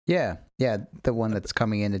company. Yeah, the one that's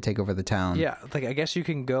coming in to take over the town. Yeah, like I guess you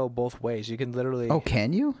can go both ways. You can literally. Oh,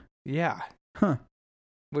 can you? Yeah. Huh.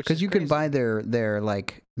 Because you can buy their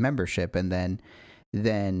like membership, and then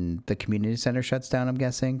the community center shuts down, I'm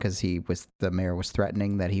guessing, because the mayor was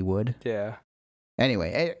threatening that he would. Yeah.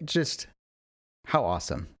 Anyway, just how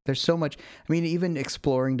awesome. There's so much. I mean, even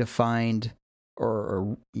exploring to find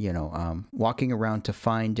or walking around to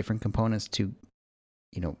find different components to,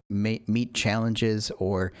 meet challenges,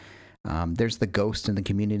 or there's the ghost in the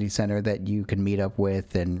community center that you can meet up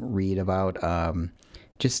with and read about.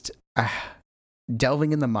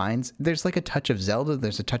 Delving in the mines, there's like a touch of Zelda,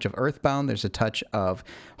 there's a touch of Earthbound, there's a touch of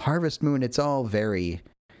Harvest Moon. It's all very,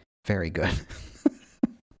 very good.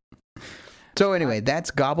 So anyway,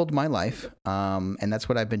 that's gobbled my life, and that's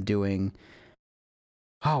what I've been doing.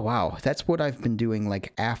 Oh wow, that's what I've been doing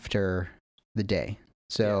like after the day.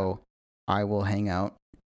 So I will hang out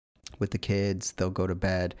with the kids, they'll go to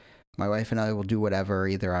bed. My wife and I will do whatever.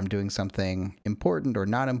 Either I'm doing something important or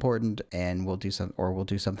not important, and we'll do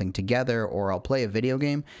something together, or I'll play a video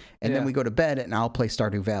game, and then we go to bed, and I'll play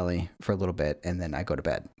Stardew Valley for a little bit, and then I go to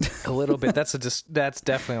bed. A little bit. That's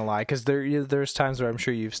definitely a lie, because there's times where I'm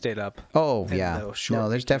sure you've stayed up. Oh yeah, no,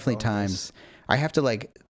 there's definitely times I have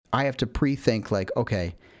to pre-think, like,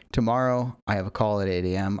 okay, tomorrow I have a call at 8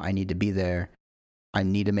 a.m. I need to be there. I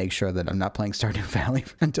need to make sure that I'm not playing Stardew Valley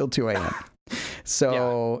until 2 a.m.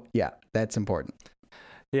 So yeah, that's important.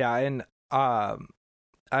 Yeah, and I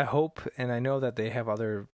hope, and I know that they have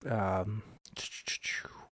other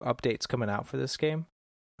updates coming out for this game.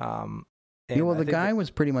 And Yeah, well, I the think guy was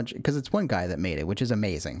pretty much because it's one guy that made it, which is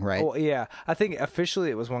amazing, right? Well, yeah, I think officially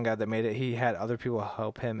it was one guy that made it. He had other people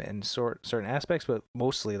help him in certain aspects, but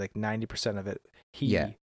mostly like 90% of it,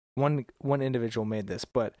 one individual made this.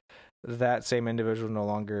 But that same individual no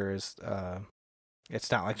longer is.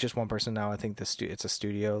 It's not like just one person now. I think it's a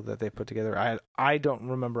studio that they put together. I don't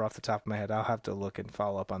remember off the top of my head. I'll have to look and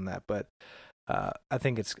follow up on that, but. I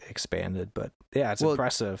think it's expanded, but yeah, it's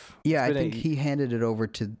impressive. Yeah, I think he handed it over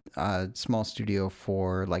to a small studio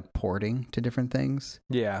for like porting to different things.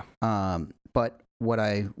 Yeah. But what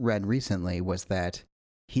I read recently was that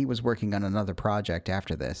he was working on another project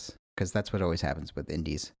after this, because that's what always happens with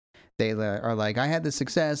indies. They are like, I had this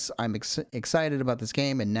success, I'm excited about this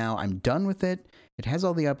game, and now I'm done with it. It has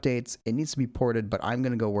all the updates, it needs to be ported, but I'm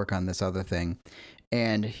going to go work on this other thing.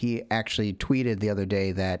 And he actually tweeted the other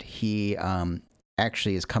day that he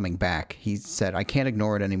actually is coming back. He said, I can't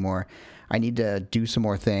ignore it anymore. I need to do some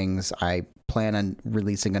more things. I plan on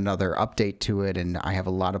releasing another update to it, and I have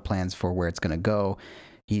a lot of plans for where it's going to go.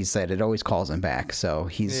 He said it always calls him back. So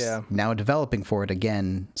he's now developing for it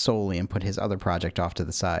again solely and put his other project off to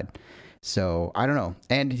the side. So I don't know.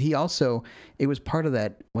 And he also, it was part of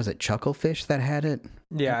that, was it Chucklefish that had it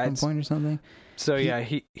at some point or something? So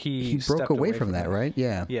he broke away from that, right?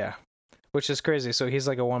 Yeah. Yeah. Which is crazy. So he's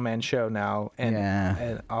like a one-man show now,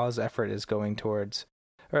 and all his effort is going towards,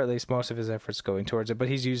 or at least most of his efforts going towards it, but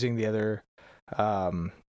he's using the other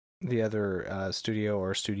studio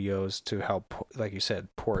or studios to help, like you said,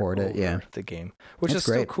 port it, the game, which is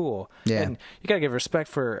still cool. Yeah. And you got to give respect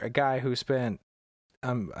for a guy who spent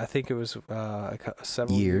I think it was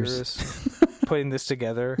several years putting this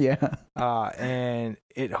together. Yeah. And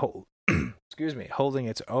it holding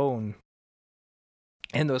its own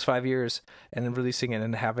in those 5 years, and then releasing it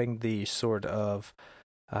and having the sort of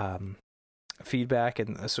feedback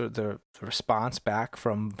and the response back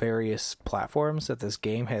from various platforms that this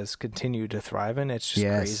game has continued to thrive in. It's just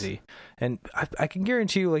crazy. And I can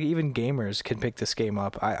guarantee you, like, even gamers can pick this game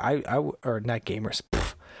up. Or not gamers.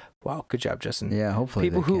 Wow, good job, Justin. Yeah, hopefully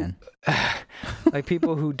people can. Like,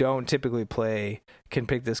 people who don't typically play can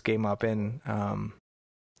pick this game up and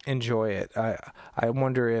enjoy it. I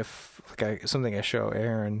wonder if, like, something I show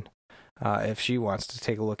Erin, if she wants to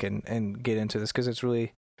take a look and get into this, because it's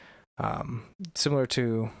really similar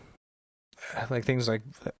to like things like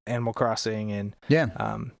Animal Crossing and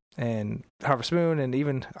and Harvest Moon, and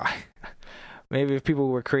even maybe if people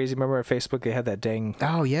were crazy, remember at Facebook they had that dang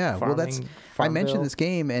I mentioned this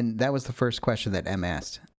game, and that was the first question that Em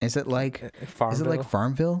asked. Is it like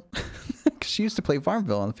Farmville? Because she used to play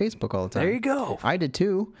Farmville on Facebook all the time. There you go. I did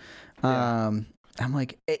too. I'm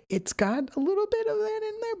like, it's got a little bit of that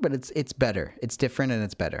in there, but it's better. It's different and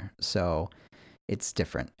it's better. So it's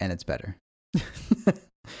different and it's better.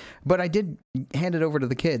 But I did hand it over to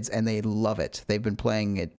the kids, and they love it. They've been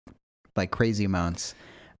playing it like crazy amounts.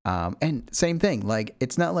 And same thing, like,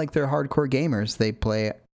 it's not like they're hardcore gamers. They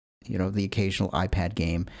play, the occasional iPad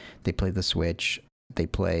game. They play the Switch. They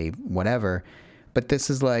play whatever. But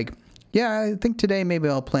this is like, yeah, I think today maybe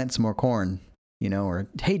I'll plant some more corn, or,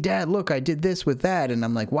 hey, Dad, look, I did this with that. And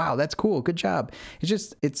I'm like, wow, that's cool. Good job. It's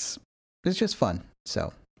just fun.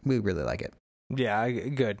 So we really like it. Yeah,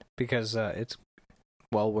 good, because it's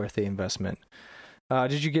well worth the investment.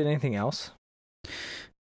 Did you get anything else?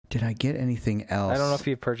 Did I get anything else? I don't know if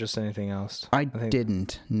you purchased anything else. I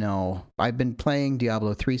didn't, no. I've been playing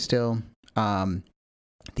Diablo 3 still.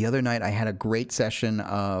 The other night I had a great session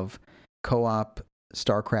of co-op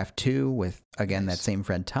StarCraft 2 with, again, that same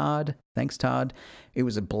friend Todd. Thanks, Todd. It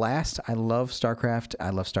was a blast. I love StarCraft.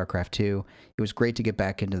 I love StarCraft 2. It was great to get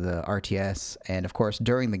back into the RTS. And, of course,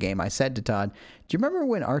 during the game, I said to Todd, do you remember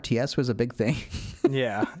when RTS was a big thing?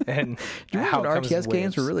 Yeah. And do you remember when RTS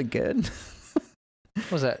games were really good?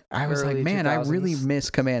 What was that? I was like, man, 2000s? I really miss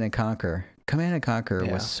Command & Conquer. Command & Conquer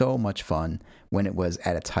was so much fun when it was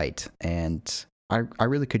at its height. And I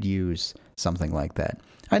really could use something like that.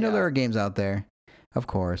 I know there are games out there, of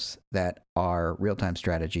course, that are real-time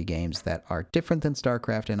strategy games that are different than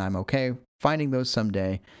StarCraft, and I'm okay finding those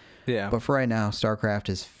someday. Yeah. But for right now, StarCraft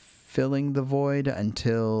is filling the void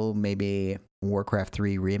until maybe Warcraft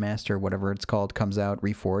 3 Remaster, whatever it's called, comes out,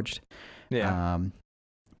 Reforged. Yeah.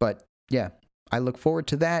 But yeah, I look forward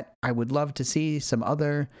to that. I would love to see some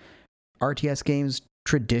other RTS games,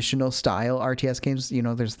 traditional style RTS games.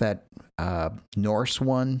 There's that Norse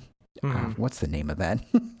one. What's the name of that?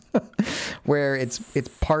 Where it's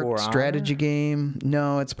part strategy game.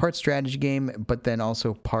 No, it's part strategy game, but then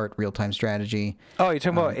also part real-time strategy. Oh, you're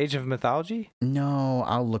talking about Age of Mythology? No,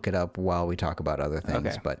 I'll look it up while we talk about other things.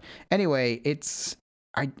 Okay. But anyway,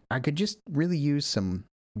 I could just really use some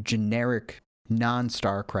generic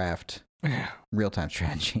non-StarCraft real-time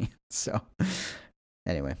strategy. So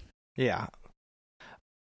anyway. Yeah.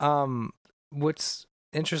 What's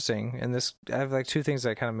interesting, and this, I have like two things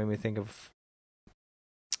that kind of made me think of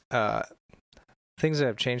things that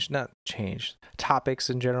have changed, not changed, topics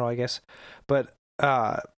in general, I guess. But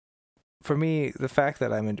for me, the fact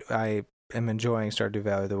that I am enjoying Stardew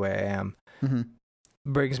Valley the way I am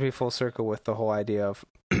brings me full circle with the whole idea of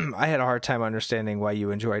I had a hard time understanding why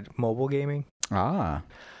you enjoyed mobile gaming.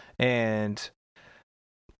 And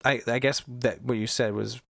I guess that what you said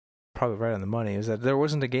was probably right on the money, is that there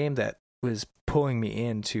wasn't a game that was pulling me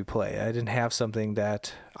in to play. I didn't have something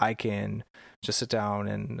that I can just sit down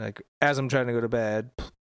and, like, as I'm trying to go to bed,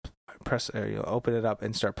 press or open it up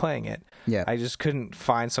and start playing it. Yeah. I just couldn't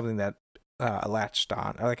find something that latched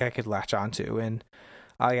on, like I could latch onto. And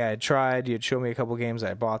I had tried. You'd show me a couple games.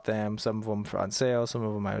 I bought them. Some of them on sale. Some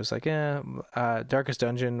of them I was like, Darkest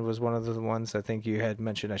Dungeon was one of the ones I think you had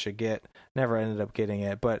mentioned I should get. Never ended up getting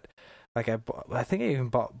it, but like I think I even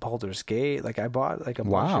bought Baldur's Gate. Like I bought like a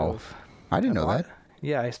bunch of. I didn't know that.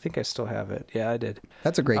 Yeah, I think I still have it. Yeah, I did.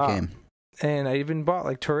 That's a great game. And I even bought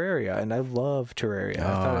like Terraria, and I love Terraria.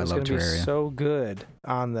 I thought it was going to be so good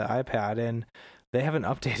on the iPad, and they haven't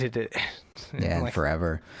updated it. In like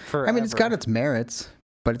forever. I mean, it's got its merits,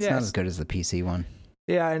 but it's not as good as the PC one.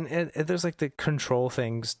 Yeah, and there's like the control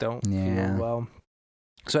things don't feel well.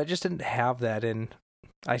 So I just didn't have that, and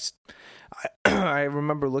I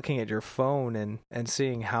remember looking at your phone and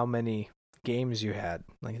seeing how many games you had,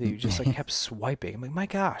 like that you just like kept swiping. I'm like, my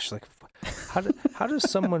gosh, like how does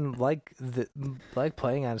someone like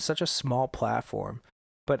playing on such a small platform?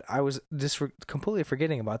 But I was just completely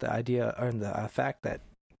forgetting about the idea and the fact that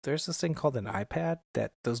there's this thing called an iPad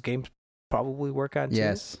that those games probably work on too.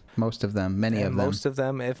 Yes, most of them, most of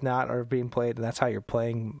them, if not, are being played, and that's how you're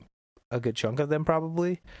playing a good chunk of them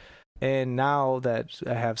probably. And now that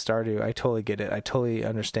I have Stardew, I totally get it. I totally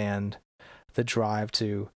understand the drive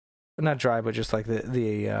to, not drive, but just like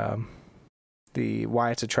the why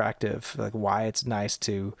it's attractive, like why it's nice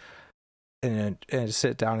to and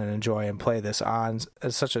sit down and enjoy and play this on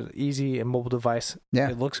such an easy and mobile device. Yeah,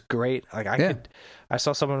 it looks great. Like I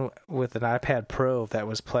saw someone with an iPad Pro that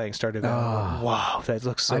was playing Stardew Valley. Oh, wow, that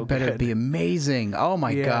looks so good. I bet it'd be amazing. Oh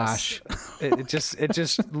my gosh, it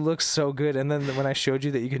just looks so good. And then when I showed you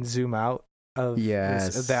that you can zoom out of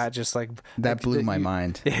that, just like that blew my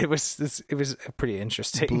mind. It was pretty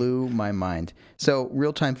interesting. Blew my mind. So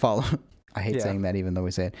real-time follow. I hate saying that, even though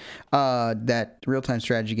we say it. That real-time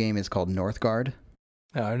strategy game is called Northgard.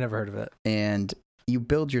 Oh, I've never heard of it. And you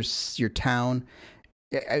build your town.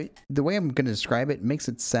 The way I'm going to describe it makes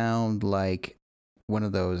it sound like one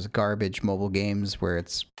of those garbage mobile games where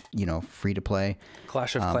it's, free to play.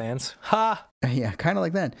 Clash of Clans. Ha! Yeah, kind of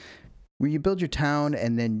like that. Where you build your town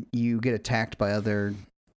and then you get attacked by other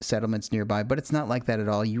settlements nearby, but it's not like that at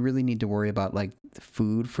all. You really need to worry about like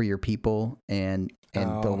food for your people, and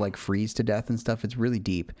they'll like freeze to death and stuff. It's really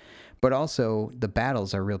deep, but also the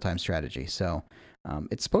battles are real-time strategy. So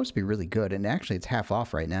it's supposed to be really good, and actually it's half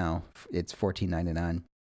off right now. It's $14.99,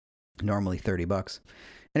 normally $30.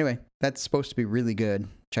 Anyway, that's supposed to be really good.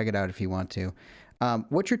 Check it out if you want to.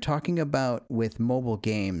 What you're talking about with mobile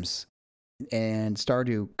games and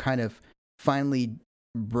Stardew kind of finally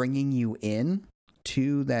bringing you in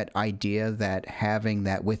to that idea that having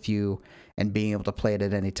that with you and being able to play it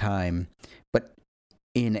at any time, but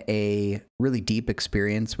in a really deep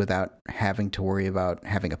experience without having to worry about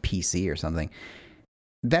having a PC or something.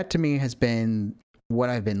 That to me has been what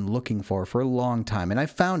I've been looking for a long time. And I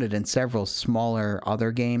found it in several smaller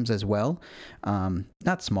other games as well.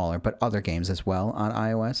 Not smaller, but other games as well on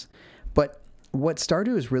iOS. But what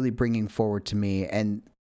Stardew is really bringing forward to me, and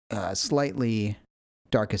slightly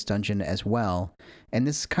Darkest Dungeon as well, and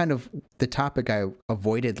this is kind of the topic I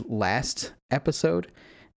avoided last episode,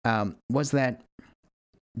 was that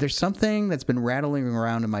there's something that's been rattling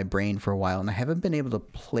around in my brain for a while, and I haven't been able to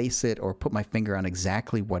place it or put my finger on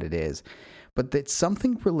exactly what it is, but it's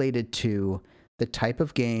something related to the type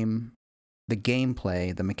of game, the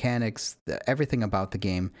gameplay, the mechanics, everything about the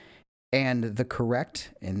game, and the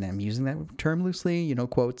correct, and I'm using that term loosely,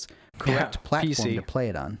 quotes, correct platform PC to play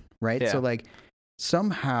it on, right? Yeah. So like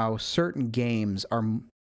somehow certain games are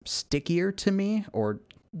stickier to me or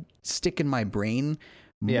stick in my brain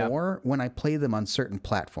more when I play them on certain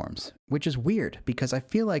platforms, which is weird because I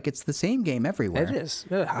feel like it's the same game everywhere. It is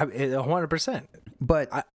 100%.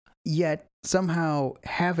 But yet somehow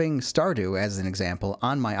having Stardew as an example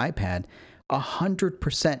on my iPad,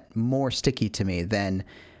 100% more sticky to me than,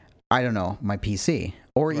 I don't know, my PC.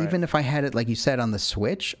 Or even if I had it, like you said, on the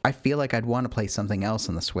Switch, I feel like I'd want to play something else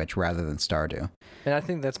on the Switch rather than Stardew. And I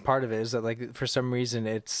think that's part of it, is that like for some reason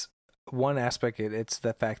it's one aspect, it's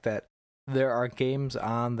the fact that there are games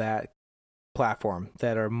on that platform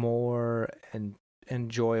that are more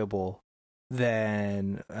enjoyable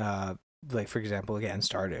than, like, for example, again,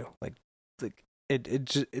 Stardew. Like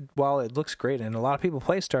while it looks great, and a lot of people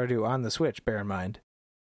play Stardew on the Switch, bear in mind,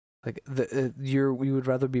 like we would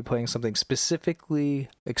rather be playing something specifically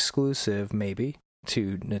exclusive, maybe,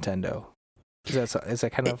 to Nintendo. Is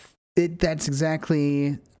that kind of that's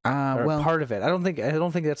exactly part of it? I don't think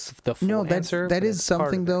that's the full answer. That is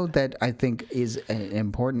something though that I think is an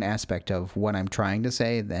important aspect of what I'm trying to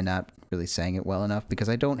say, and not really saying it well enough because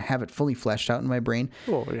I don't have it fully fleshed out in my brain.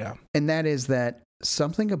 Oh yeah, and that is that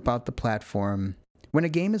something about the platform, when a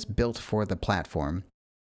game is built for the platform.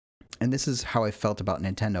 And this is how I felt about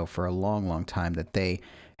Nintendo for a long, long time, that they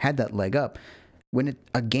had that leg up. When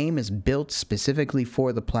a game is built specifically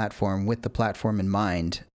for the platform, with the platform in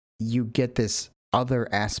mind, you get this other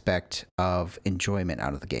aspect of enjoyment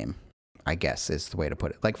out of the game, I guess is the way to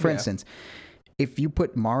put it. Like, for instance, if you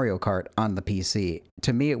put Mario Kart on the PC,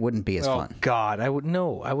 to me, it wouldn't be as fun. Oh, God, I would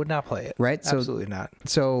not play it. Right? Absolutely not.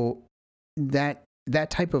 So that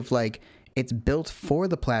type of, like, it's built for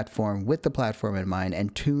the platform, with the platform in mind,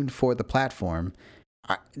 and tuned for the platform.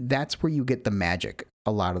 That's where you get the magic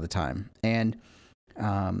a lot of the time. And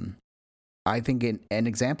I think an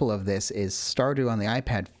example of this is Stardew on the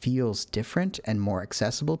iPad feels different and more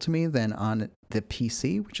accessible to me than on the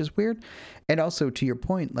PC, which is weird. And also, to your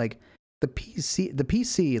point, like the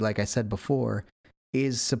PC, like I said before,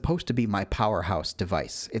 is supposed to be my powerhouse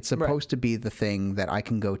device. It's supposed to be the thing that I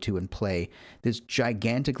can go to and play this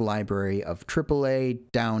gigantic library of AAA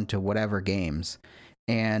down to whatever games.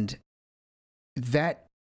 And that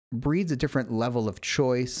breeds a different level of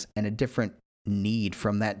choice and a different need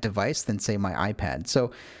from that device than, say, my iPad.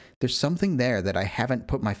 So there's something there that I haven't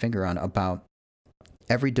put my finger on about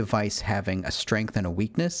every device having a strength and a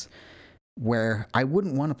weakness, where I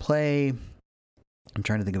wouldn't want to play... I'm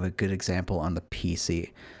trying to think of a good example on the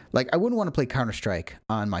PC. Like, I wouldn't want to play Counter-Strike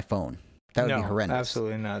on my phone. That would be horrendous.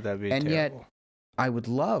 Absolutely not. That'd be terrible. And yet, I would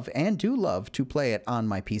love, and do love, to play it on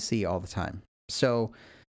my PC all the time. So,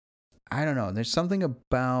 I don't know. There's something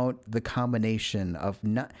about the combination of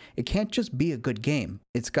it can't just be a good game.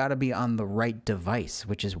 It's got to be on the right device,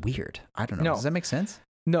 which is weird. I don't know. No. Does that make sense?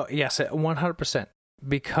 No, yes, 100%.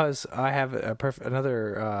 Because I have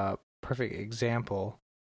another perfect example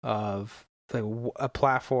of like a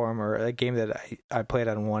platform or a game that I played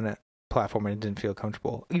on one platform and it didn't feel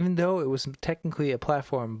comfortable, even though it was technically a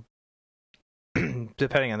platform,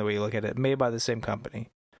 depending on the way you look at it, made by the same company.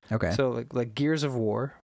 Okay. So like Gears of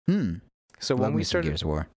War. So when we started Gears of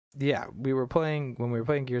War, when we were playing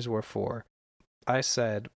Gears of War 4, I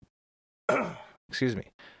said, excuse me,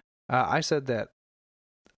 I said that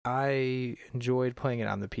I enjoyed playing it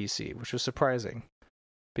on the PC, which was surprising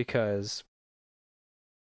because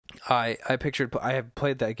I pictured I have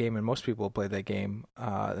played that game, and most people played that game,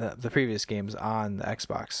 the previous games on the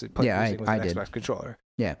Xbox. I did. Xbox controller.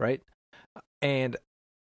 Yeah. Right. And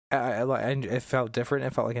it felt different.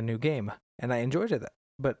 It felt like a new game, and I enjoyed it.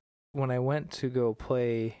 But when I went to go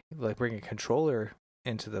play, like bring a controller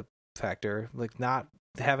into the factor, like not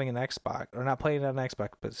having an Xbox or not playing it on an Xbox,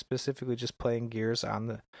 but specifically just playing Gears on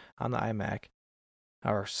the iMac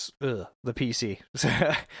or the PC.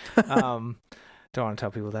 Don't want to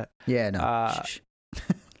tell people that. Yeah, no.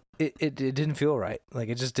 It didn't feel right. Like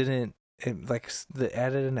it just didn't. It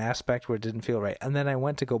added an aspect where it didn't feel right. And then I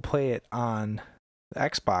went to go play it on the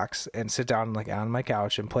Xbox and sit down like on my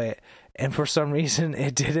couch and play it. And for some reason,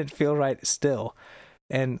 it didn't feel right still.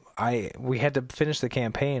 And we had to finish the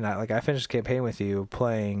campaign. I finished the campaign with you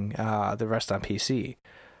playing the rest on PC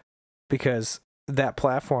because that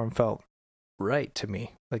platform felt right to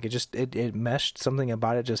me. Like it meshed. Something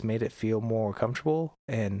about it just made it feel more comfortable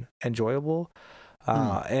and enjoyable.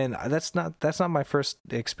 And that's not my first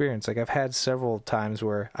experience. Like I've had several times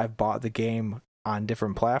where I've bought the game on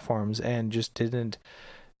different platforms and just didn't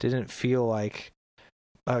feel like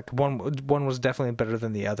one was definitely better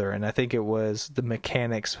than the other. And I think it was the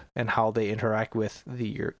mechanics and how they interact with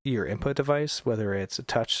your input device, whether it's a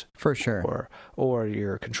touch for sure or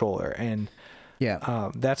your controller. And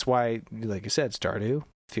that's why, like you said, Stardew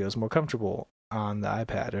feels more comfortable on the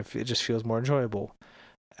iPad. It just feels more enjoyable.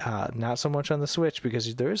 Not so much on the Switch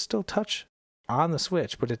because there is still touch on the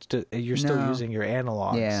Switch, but you're still using your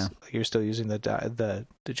analogs. Yeah. You're still using the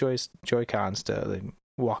Joy-Cons to like,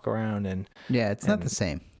 walk around and it's not the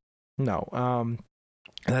same. No. And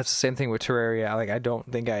that's the same thing with Terraria. Like I don't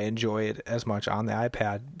think I enjoy it as much on the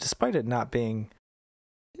iPad, despite it not being.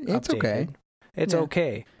 It's updated. Okay. It's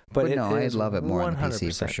okay, but no, I love it more 100%. On the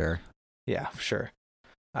PC for sure. Yeah, for sure.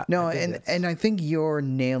 No, I think and that's- I think you're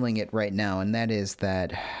nailing it right now, and that is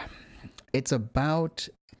that it's about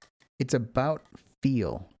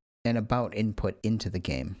feel and about input into the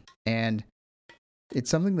game, and it's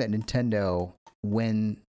something that Nintendo's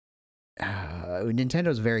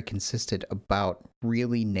very consistent about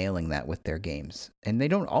really nailing that with their games, and they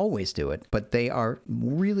don't always do it, but they are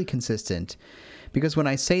really consistent. Because when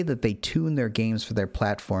I say that they tune their games for their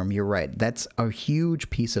platform, you're right. That's a huge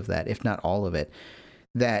piece of that, if not all of it,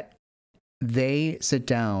 that they sit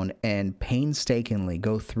down and painstakingly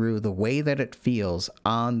go through the way that it feels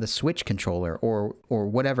on the Switch controller or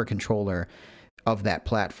whatever controller of that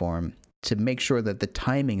platform to make sure that the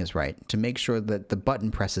timing is right, to make sure that the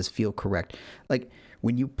button presses feel correct. Like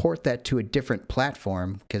when you port that to a different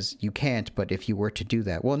platform, because you can't, but if you were to do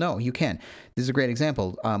that, well, no, you can. This is a great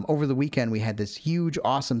example. Over the weekend, we had this huge,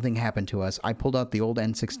 awesome thing happen to us. I pulled out the old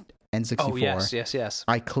N64. Oh, yes.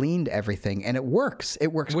 I cleaned everything, and it works.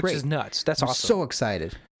 It works great. Which is nuts. That's I'm awesome. so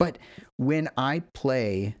excited. But when I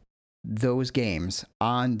play those games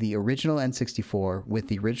on the original N64 with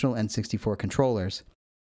the original N64 controllers,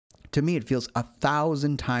 to me, it feels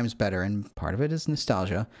 1,000 times better. And part of it is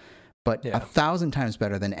nostalgia, but 1,000 times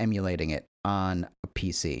better than emulating it on a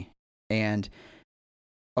PC. And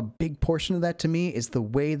a big portion of that to me is the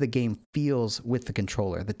way the game feels with the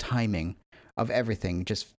controller, the timing of everything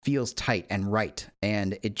just feels tight and right.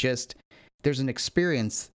 And it just, there's an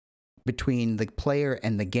experience between the player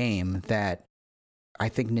and the game that I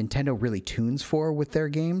think Nintendo really tunes for with their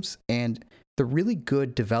games. And the really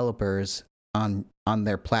good developers on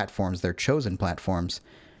their platforms, their chosen platforms,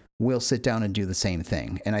 will sit down and do the same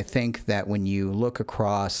thing. And I think that when you look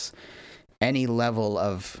across any level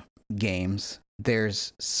of games,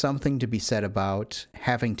 there's something to be said about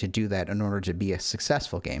having to do that in order to be a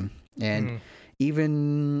successful game. And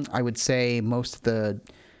even, I would say, most of the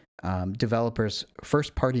developers,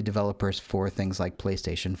 first-party developers for things like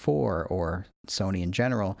PlayStation 4 or Sony in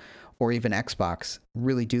general, or even Xbox,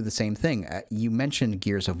 really do the same thing. You mentioned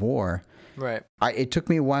Gears of War. Right. It took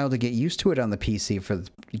me a while to get used to it on the PC for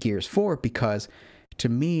Gears 4 because, to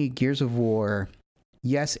me, Gears of War,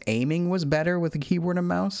 yes, aiming was better with a keyboard and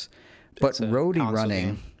mouse, but roadie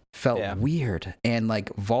running felt weird, and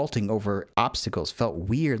like vaulting over obstacles felt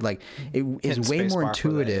weird. Like it is way more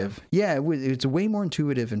intuitive. It's way more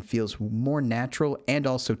intuitive and feels more natural and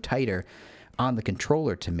also tighter on the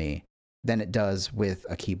controller to me than it does with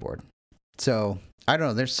a keyboard. So I don't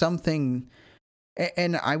know. There's something,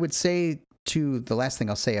 and I would say the last thing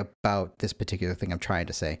I'll say about this particular thing I'm trying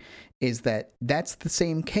to say is that that's the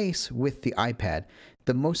same case with the iPad.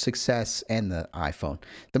 The most success, and the iPhone,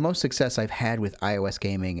 the most success I've had with iOS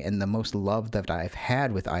gaming and the most love that I've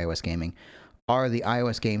had with iOS gaming are the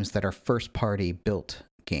iOS games that are first-party built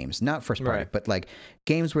games. Not first-party, but like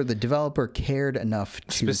games where the developer cared enough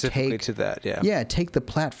to specifically to that, take the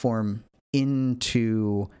platform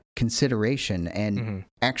into consideration and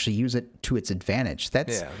actually use it to its advantage.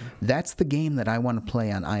 That's the game that I want to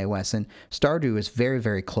play on iOS, and Stardew is very,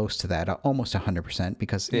 very close to that, almost 100%,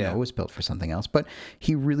 because you know, it was built for something else, but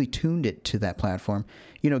he really tuned it to that platform.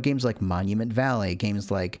 You know, games like Monument Valley,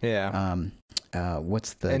 games like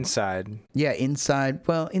what's the Inside? Yeah, Inside.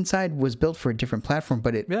 Well, Inside was built for a different platform,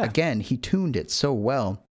 but again, he tuned it so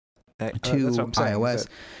well to iOS.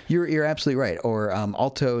 You're absolutely right. Or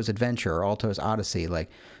Alto's Adventure or Alto's Odyssey, like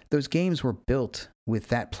those games were built with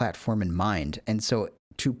that platform in mind, and so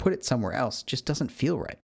to put it somewhere else just doesn't feel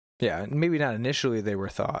right. Yeah, maybe not initially they were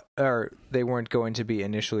thought, or they weren't going to be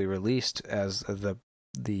initially released as the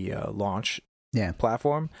launch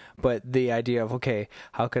platform, but the idea of, okay,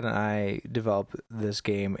 how can I develop this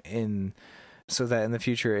game so that in the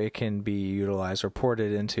future it can be utilized or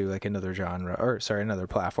ported into like another genre, another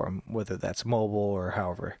platform, whether that's mobile or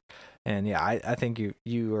however. And I think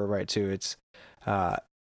you are right too.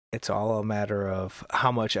 It's all a matter of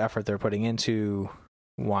how much effort they're putting into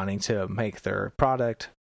wanting to make their product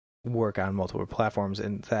work on multiple platforms,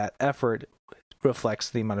 and that effort reflects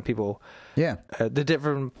the amount of people, the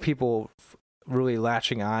different people really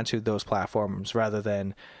latching onto those platforms rather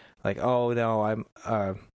than like, oh no, I'm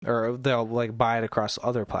or they'll like buy it across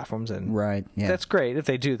other platforms, and that's great if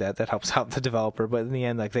they do that. That helps out the developer, but in the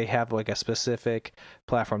end, like they have like a specific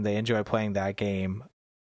platform they enjoy playing that game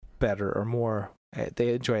better or more.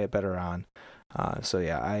 They enjoy it better on.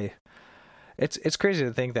 It's crazy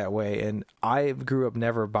to think that way. And I grew up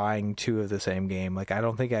never buying two of the same game. Like I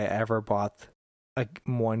don't think I ever bought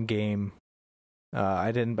one game.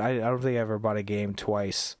 I don't think I ever bought a game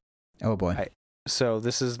twice. Oh boy. So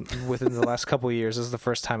this is within the last couple of years. This is the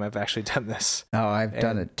first time I've actually done this. Oh, I've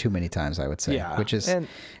done it too many times, I would say. Yeah, which is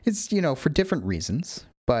it's for different reasons,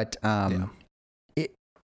 but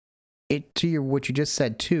what you just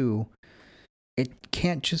said too, it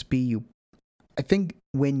can't just be you. I think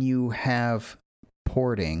when you have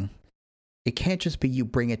porting, it can't just be you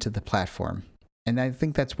bring it to the platform. And I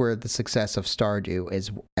think that's where the success of Stardew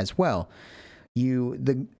is as well.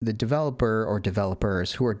 The developer or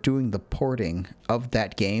developers who are doing the porting of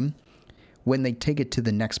that game, when they take it to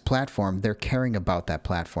the next platform, they're caring about that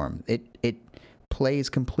platform. It plays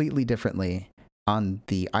completely differently on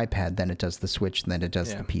the iPad than it does the Switch than it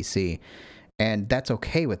does the PC. And that's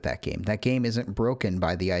okay with that game. That game isn't broken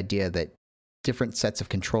by the idea that different sets of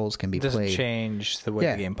controls can be played. It doesn't change the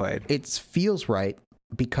way the game played. It feels right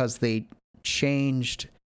because they changed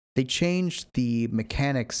the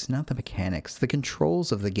mechanics, not the mechanics, the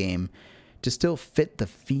controls of the game to still fit the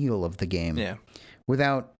feel of the game. Yeah.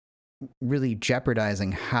 Without really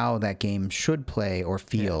jeopardizing how that game should play or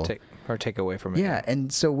feel. Take away from it. Yeah,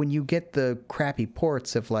 and so when you get the crappy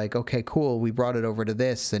ports of like, okay, cool, we brought it over to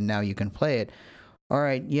this and now you can play it. All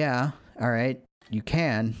right, you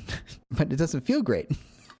can, but it doesn't feel great.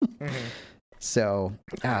 So,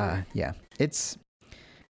 yeah, it's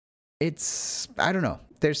I don't know.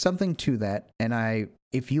 There's something to that, and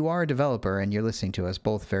if you are a developer and you're listening to us,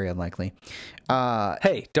 both very unlikely.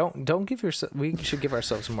 Hey, don't give yourself. We should give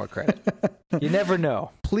ourselves some more credit. You never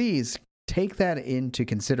know. Please take that into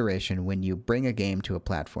consideration when you bring a game to a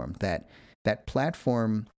platform. That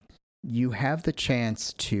platform, you have the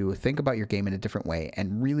chance to think about your game in a different way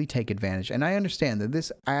and really take advantage. And I understand that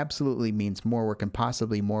this absolutely means more work and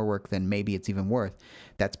possibly more work than maybe it's even worth.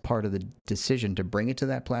 That's part of the decision to bring it to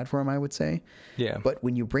that platform, I would say. Yeah. But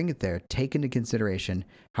when you bring it there, take into consideration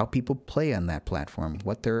how people play on that platform,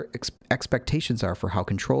 what their expectations are for how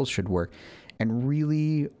controls should work, and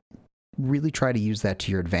really, really try to use that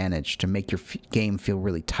to your advantage to make your game feel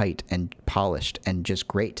really tight and polished and just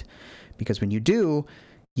great. Because when you do,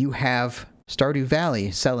 you have Stardew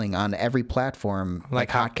Valley selling on every platform like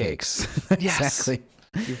hotcakes. Exactly.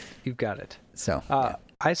 You've got it. So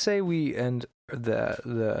I say we end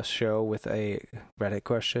the show with a Reddit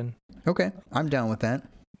question. Okay, I'm down with that.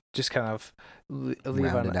 Just kind of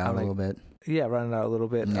round it out a little bit. Yeah, round it out a little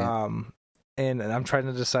bit. Yeah. And I'm trying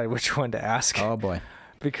to decide which one to ask. Oh boy,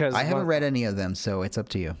 because I haven't read any of them, so it's up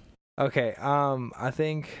to you. Okay. I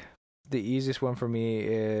think the easiest one for me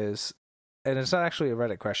is. And it's not actually a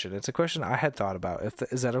Reddit question. It's a question I had thought about.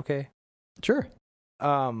 Is that okay? Sure.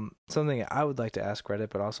 Something I would like to ask Reddit,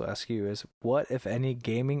 but also ask you is, what, if any,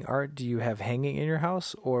 gaming art do you have hanging in your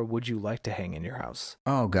house, or would you like to hang in your house?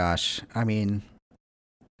 Oh gosh, I mean,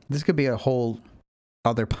 this could be a whole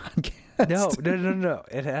other podcast. No.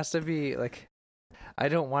 It has to be like. I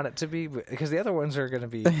don't want it to be, because the other ones are going to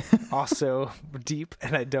be also deep,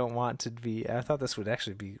 and I don't want to be. I thought this would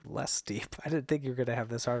actually be less deep. I didn't think you were going to have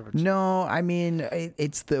this hard. No, I mean,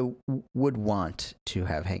 it's the would want to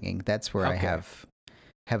have hanging. That's where I have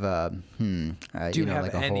a do you have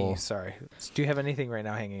like any? whole... Sorry, do you have anything right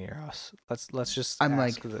now hanging in your house? Let's just. I'm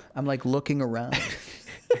like looking around.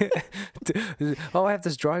 Oh, I have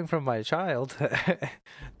this drawing from my child.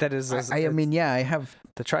 That is. I mean, yeah, I have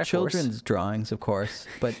the Triforce. Children's drawings, of course,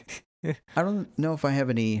 but I don't know if I have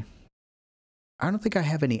any. I don't think I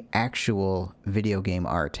have any actual video game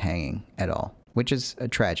art hanging at all, which is a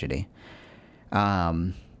tragedy.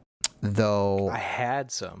 Though I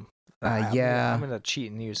had some. Yeah, I'm gonna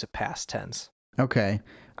cheat and use a past tense. Okay,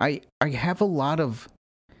 I have a lot of,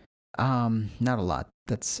 not a lot.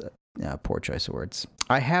 That's poor choice of words.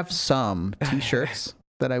 I have some T-shirts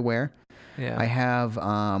that I wear. Yeah. I have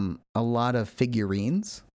a lot of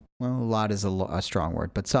figurines. Well, a lot is a strong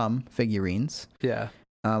word, but some figurines. Yeah.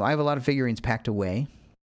 I have a lot of figurines packed away,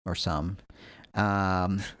 or some.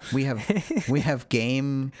 We have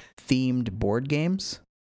game themed board games.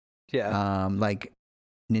 Yeah. Like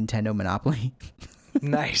Nintendo Monopoly.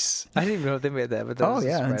 Nice. I didn't even know if they made that, but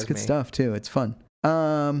that it's good stuff too. It's fun.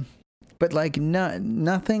 But like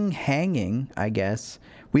nothing hanging, I guess.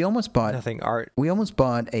 We almost bought nothing art. We almost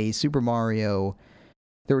bought a Super Mario.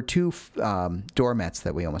 There were two doormats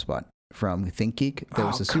that we almost bought from ThinkGeek. There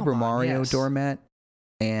was a Super Mario doormat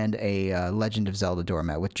and a Legend of Zelda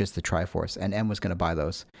doormat with just the Triforce. And Em was going to buy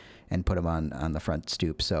those and put them on the front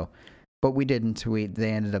stoop. So, but we didn't.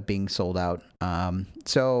 They ended up being sold out.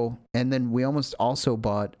 So, and then we almost also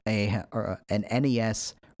bought an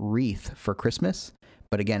NES wreath for Christmas.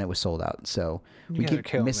 But again, it was sold out. So we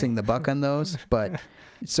keep missing the buck on those. But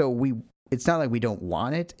so it's not like we don't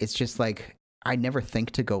want it. It's just like I never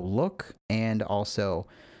think to go look. And also,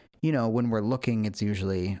 when we're looking, it's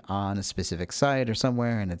usually on a specific site or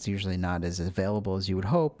somewhere, and it's usually not as available as you would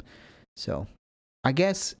hope. So I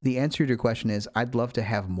guess the answer to your question is I'd love to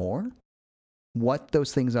have more. what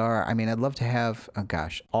those things are. I mean, I'd love to have, oh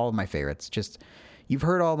gosh, all of my favorites. Just, you've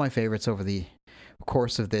heard all my favorites over the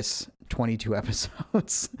course of this 22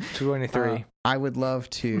 episodes. 23. I would love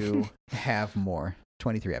to have more.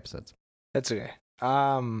 23 episodes. That's okay.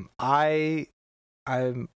 I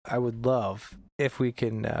would love if we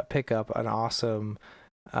can pick up an awesome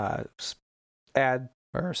ad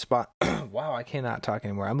or spot. Wow, I cannot talk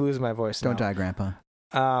anymore. I'm losing my voice now. Don't die, Grandpa.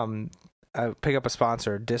 I pick up a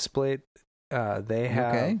sponsor, Displate. They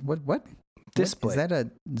have okay. What? Displate.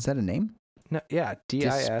 Is that a name? No, yeah,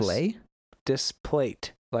 DIS. Display.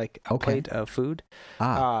 Displate, like a plate of food.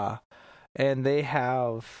 And they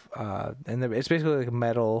have it's basically like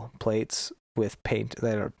metal plates with paint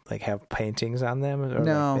that are like have paintings on them, or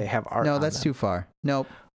no, like they have art. No, on that's them. too far. Nope.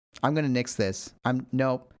 I'm gonna nix this.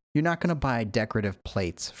 Nope. You're not gonna buy decorative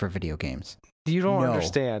plates for video games. You don't No.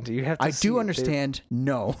 understand. You have to. I do understand.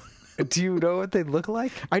 No. Do you know what they look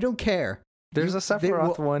like? I don't care. There's a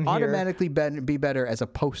Sephiroth one here. Automatically be better as a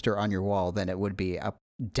poster on your wall than it would be a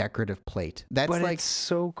decorative plate. That's but like it's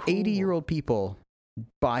so cool. 80-year-old people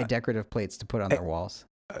buy decorative plates to put on their walls.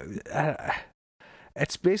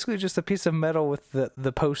 It's basically just a piece of metal with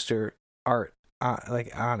the poster art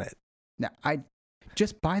on it. Now, I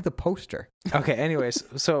just buy the poster. Okay, anyways,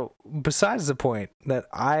 so besides the point that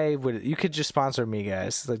you could just sponsor me,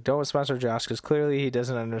 guys. Like, don't sponsor Josh because clearly he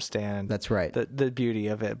doesn't understand. That's right. The beauty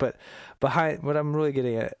of it. But behind what I'm really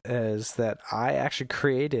getting at is that I actually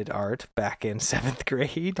created art back in 7th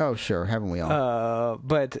grade. Oh, sure, haven't we all?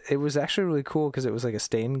 But it was actually really cool because it was like a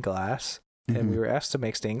stained glass, and we were asked to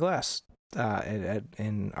make stained glass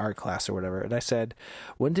in art class or whatever, and I said,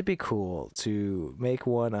 wouldn't it be cool to make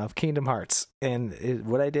one of Kingdom Hearts? And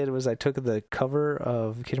what I did was I took the cover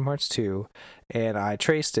of Kingdom Hearts 2 and I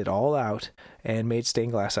traced it all out and made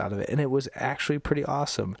stained glass out of it, and it was actually pretty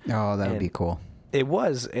awesome. Oh, that would be cool. It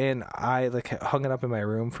was, and I hung it up in my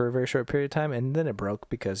room for a very short period of time, and then it broke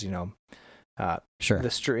because sure, the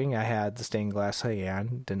string I had the stained glass hanging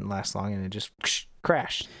on didn't last long, and it just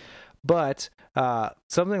crashed. But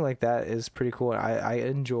something like that is pretty cool. I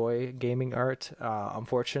enjoy gaming art,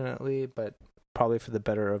 unfortunately, but probably for the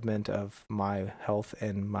betterment of my health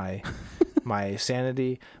and my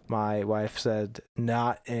sanity. My wife said,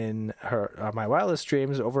 not in her my wildest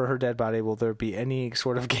dreams over her dead body will there be any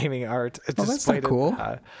sort of gaming art. Oh, that's not cool.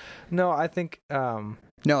 No, I think no,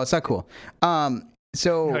 it's not cool.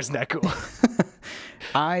 So no, it's not cool.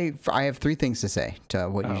 I have 3 things to say to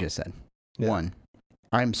what you just said. Yeah. 1,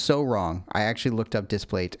 I'm so wrong. I actually looked up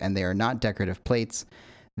Displate, and they are not decorative plates.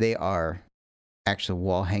 They are actual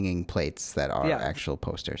wall-hanging plates that are actual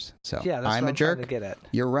posters. So that's I'm what a jerk. Trying to get at.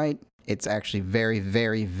 You're right. It's actually very,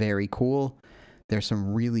 very, very cool. There's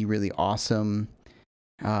some really, really awesome.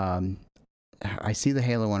 I see the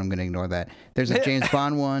Halo one. I'm going to ignore that. There's a James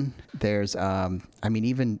Bond one. There's,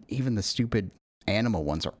 even the stupid animal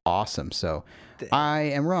ones are awesome. So I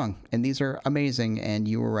am wrong, and these are amazing, and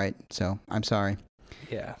you were right. So I'm sorry.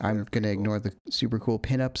 Yeah, I'm going to ignore the super cool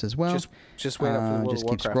pinups as well. Just wait up for the World just of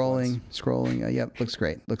keep Warcraft scrolling. Yep, looks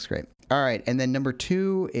great. All right, and then number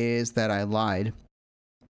 2 is that I lied,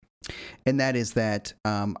 and that is that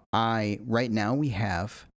right now we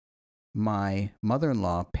have my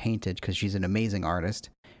mother-in-law painted, because she's an amazing artist.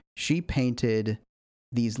 She painted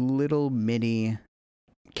these little mini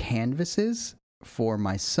canvases for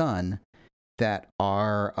my son that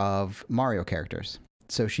are of Mario characters.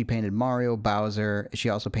 So she painted Mario, Bowser. She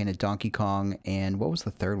also painted Donkey Kong, and what was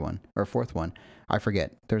the 3rd one or 4th one? I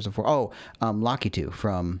forget. There's a 4th. Oh, Lakitu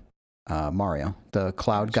from Mario, the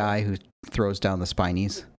cloud guy who throws down the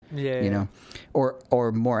spinies. Yeah, you know,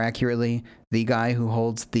 or more accurately, the guy who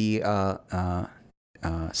holds the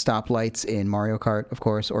stoplights in Mario Kart, of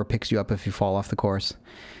course, or picks you up if you fall off the course.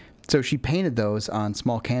 So she painted those on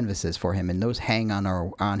small canvases for him, and those hang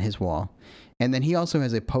on his wall. And then he also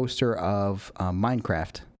has a poster of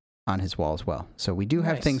Minecraft on his wall as well. So we do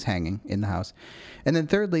have things hanging in the house. And then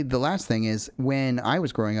thirdly, the last thing is, when I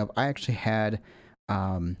was growing up, I actually had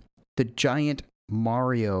the giant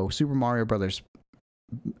Super Mario Brothers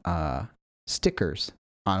stickers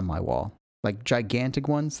on my wall, like gigantic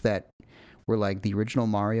ones that were like the original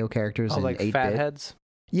Mario characters in 8-bit. Fat heads?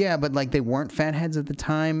 Yeah, but like they weren't fat heads at the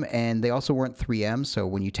time, and they also weren't 3M, so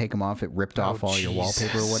when you take them off, it ripped off all your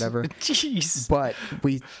wallpaper or whatever. Jeez. But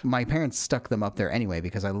my parents stuck them up there anyway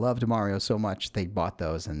because I loved Mario so much. They bought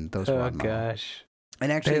those, and those were on my wall. Gosh. And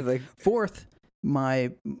actually, 4th,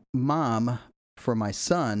 my mom for my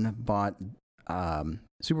son bought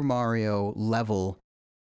Super Mario level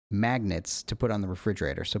magnets to put on the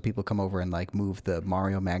refrigerator, so people come over and like move the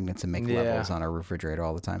Mario magnets and make levels on our refrigerator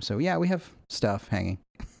all the time. So yeah, we have stuff hanging.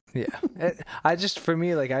 Yeah, I just for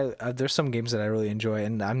me like there's some games that I really enjoy,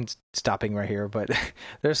 and I'm stopping right here. But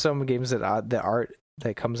there's some games that the art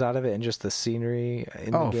that comes out of it and just the scenery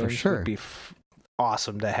in the games for sure would be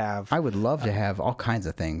awesome to have. I would love to have all kinds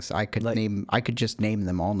of things. I could just name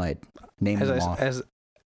them all night. Name them off.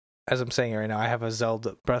 As I'm saying it right now, I have a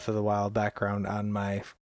Zelda Breath of the Wild background on my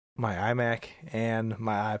iMac and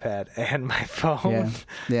my iPad and my phone.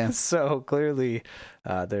 Yeah. So clearly,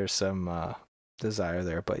 there's some desire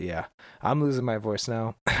there. But yeah, I'm losing my voice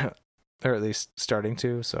now, or at least starting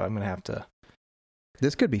to. So I'm gonna have to.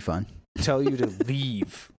 This could be fun. Tell you to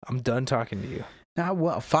leave. I'm done talking to you.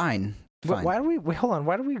 Well, fine. Why do we hold on?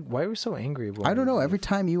 Why are we so angry? I don't know. Every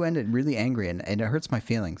time you end it really angry, and it hurts my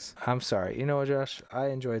feelings. I'm sorry. You know what, Josh? I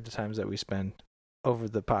enjoyed the times that we spend over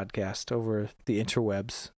the podcast, over the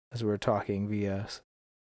interwebs, as we're talking via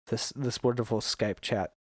this wonderful Skype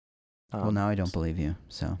chat. Well, now I don't believe you.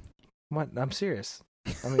 So what? I'm serious.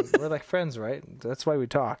 I mean, we're like friends, right? That's why we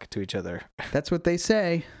talk to each other. That's what they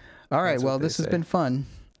say. All right. Well, this has been fun.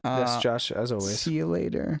 Yes, Josh, as always. See you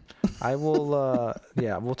later. I will,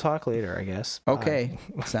 we'll talk later, I guess. Bye. Okay.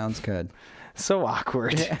 Sounds good. So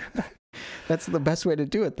awkward. Yeah. That's the best way to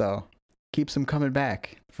do it, though. Keeps them coming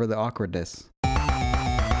back for the awkwardness.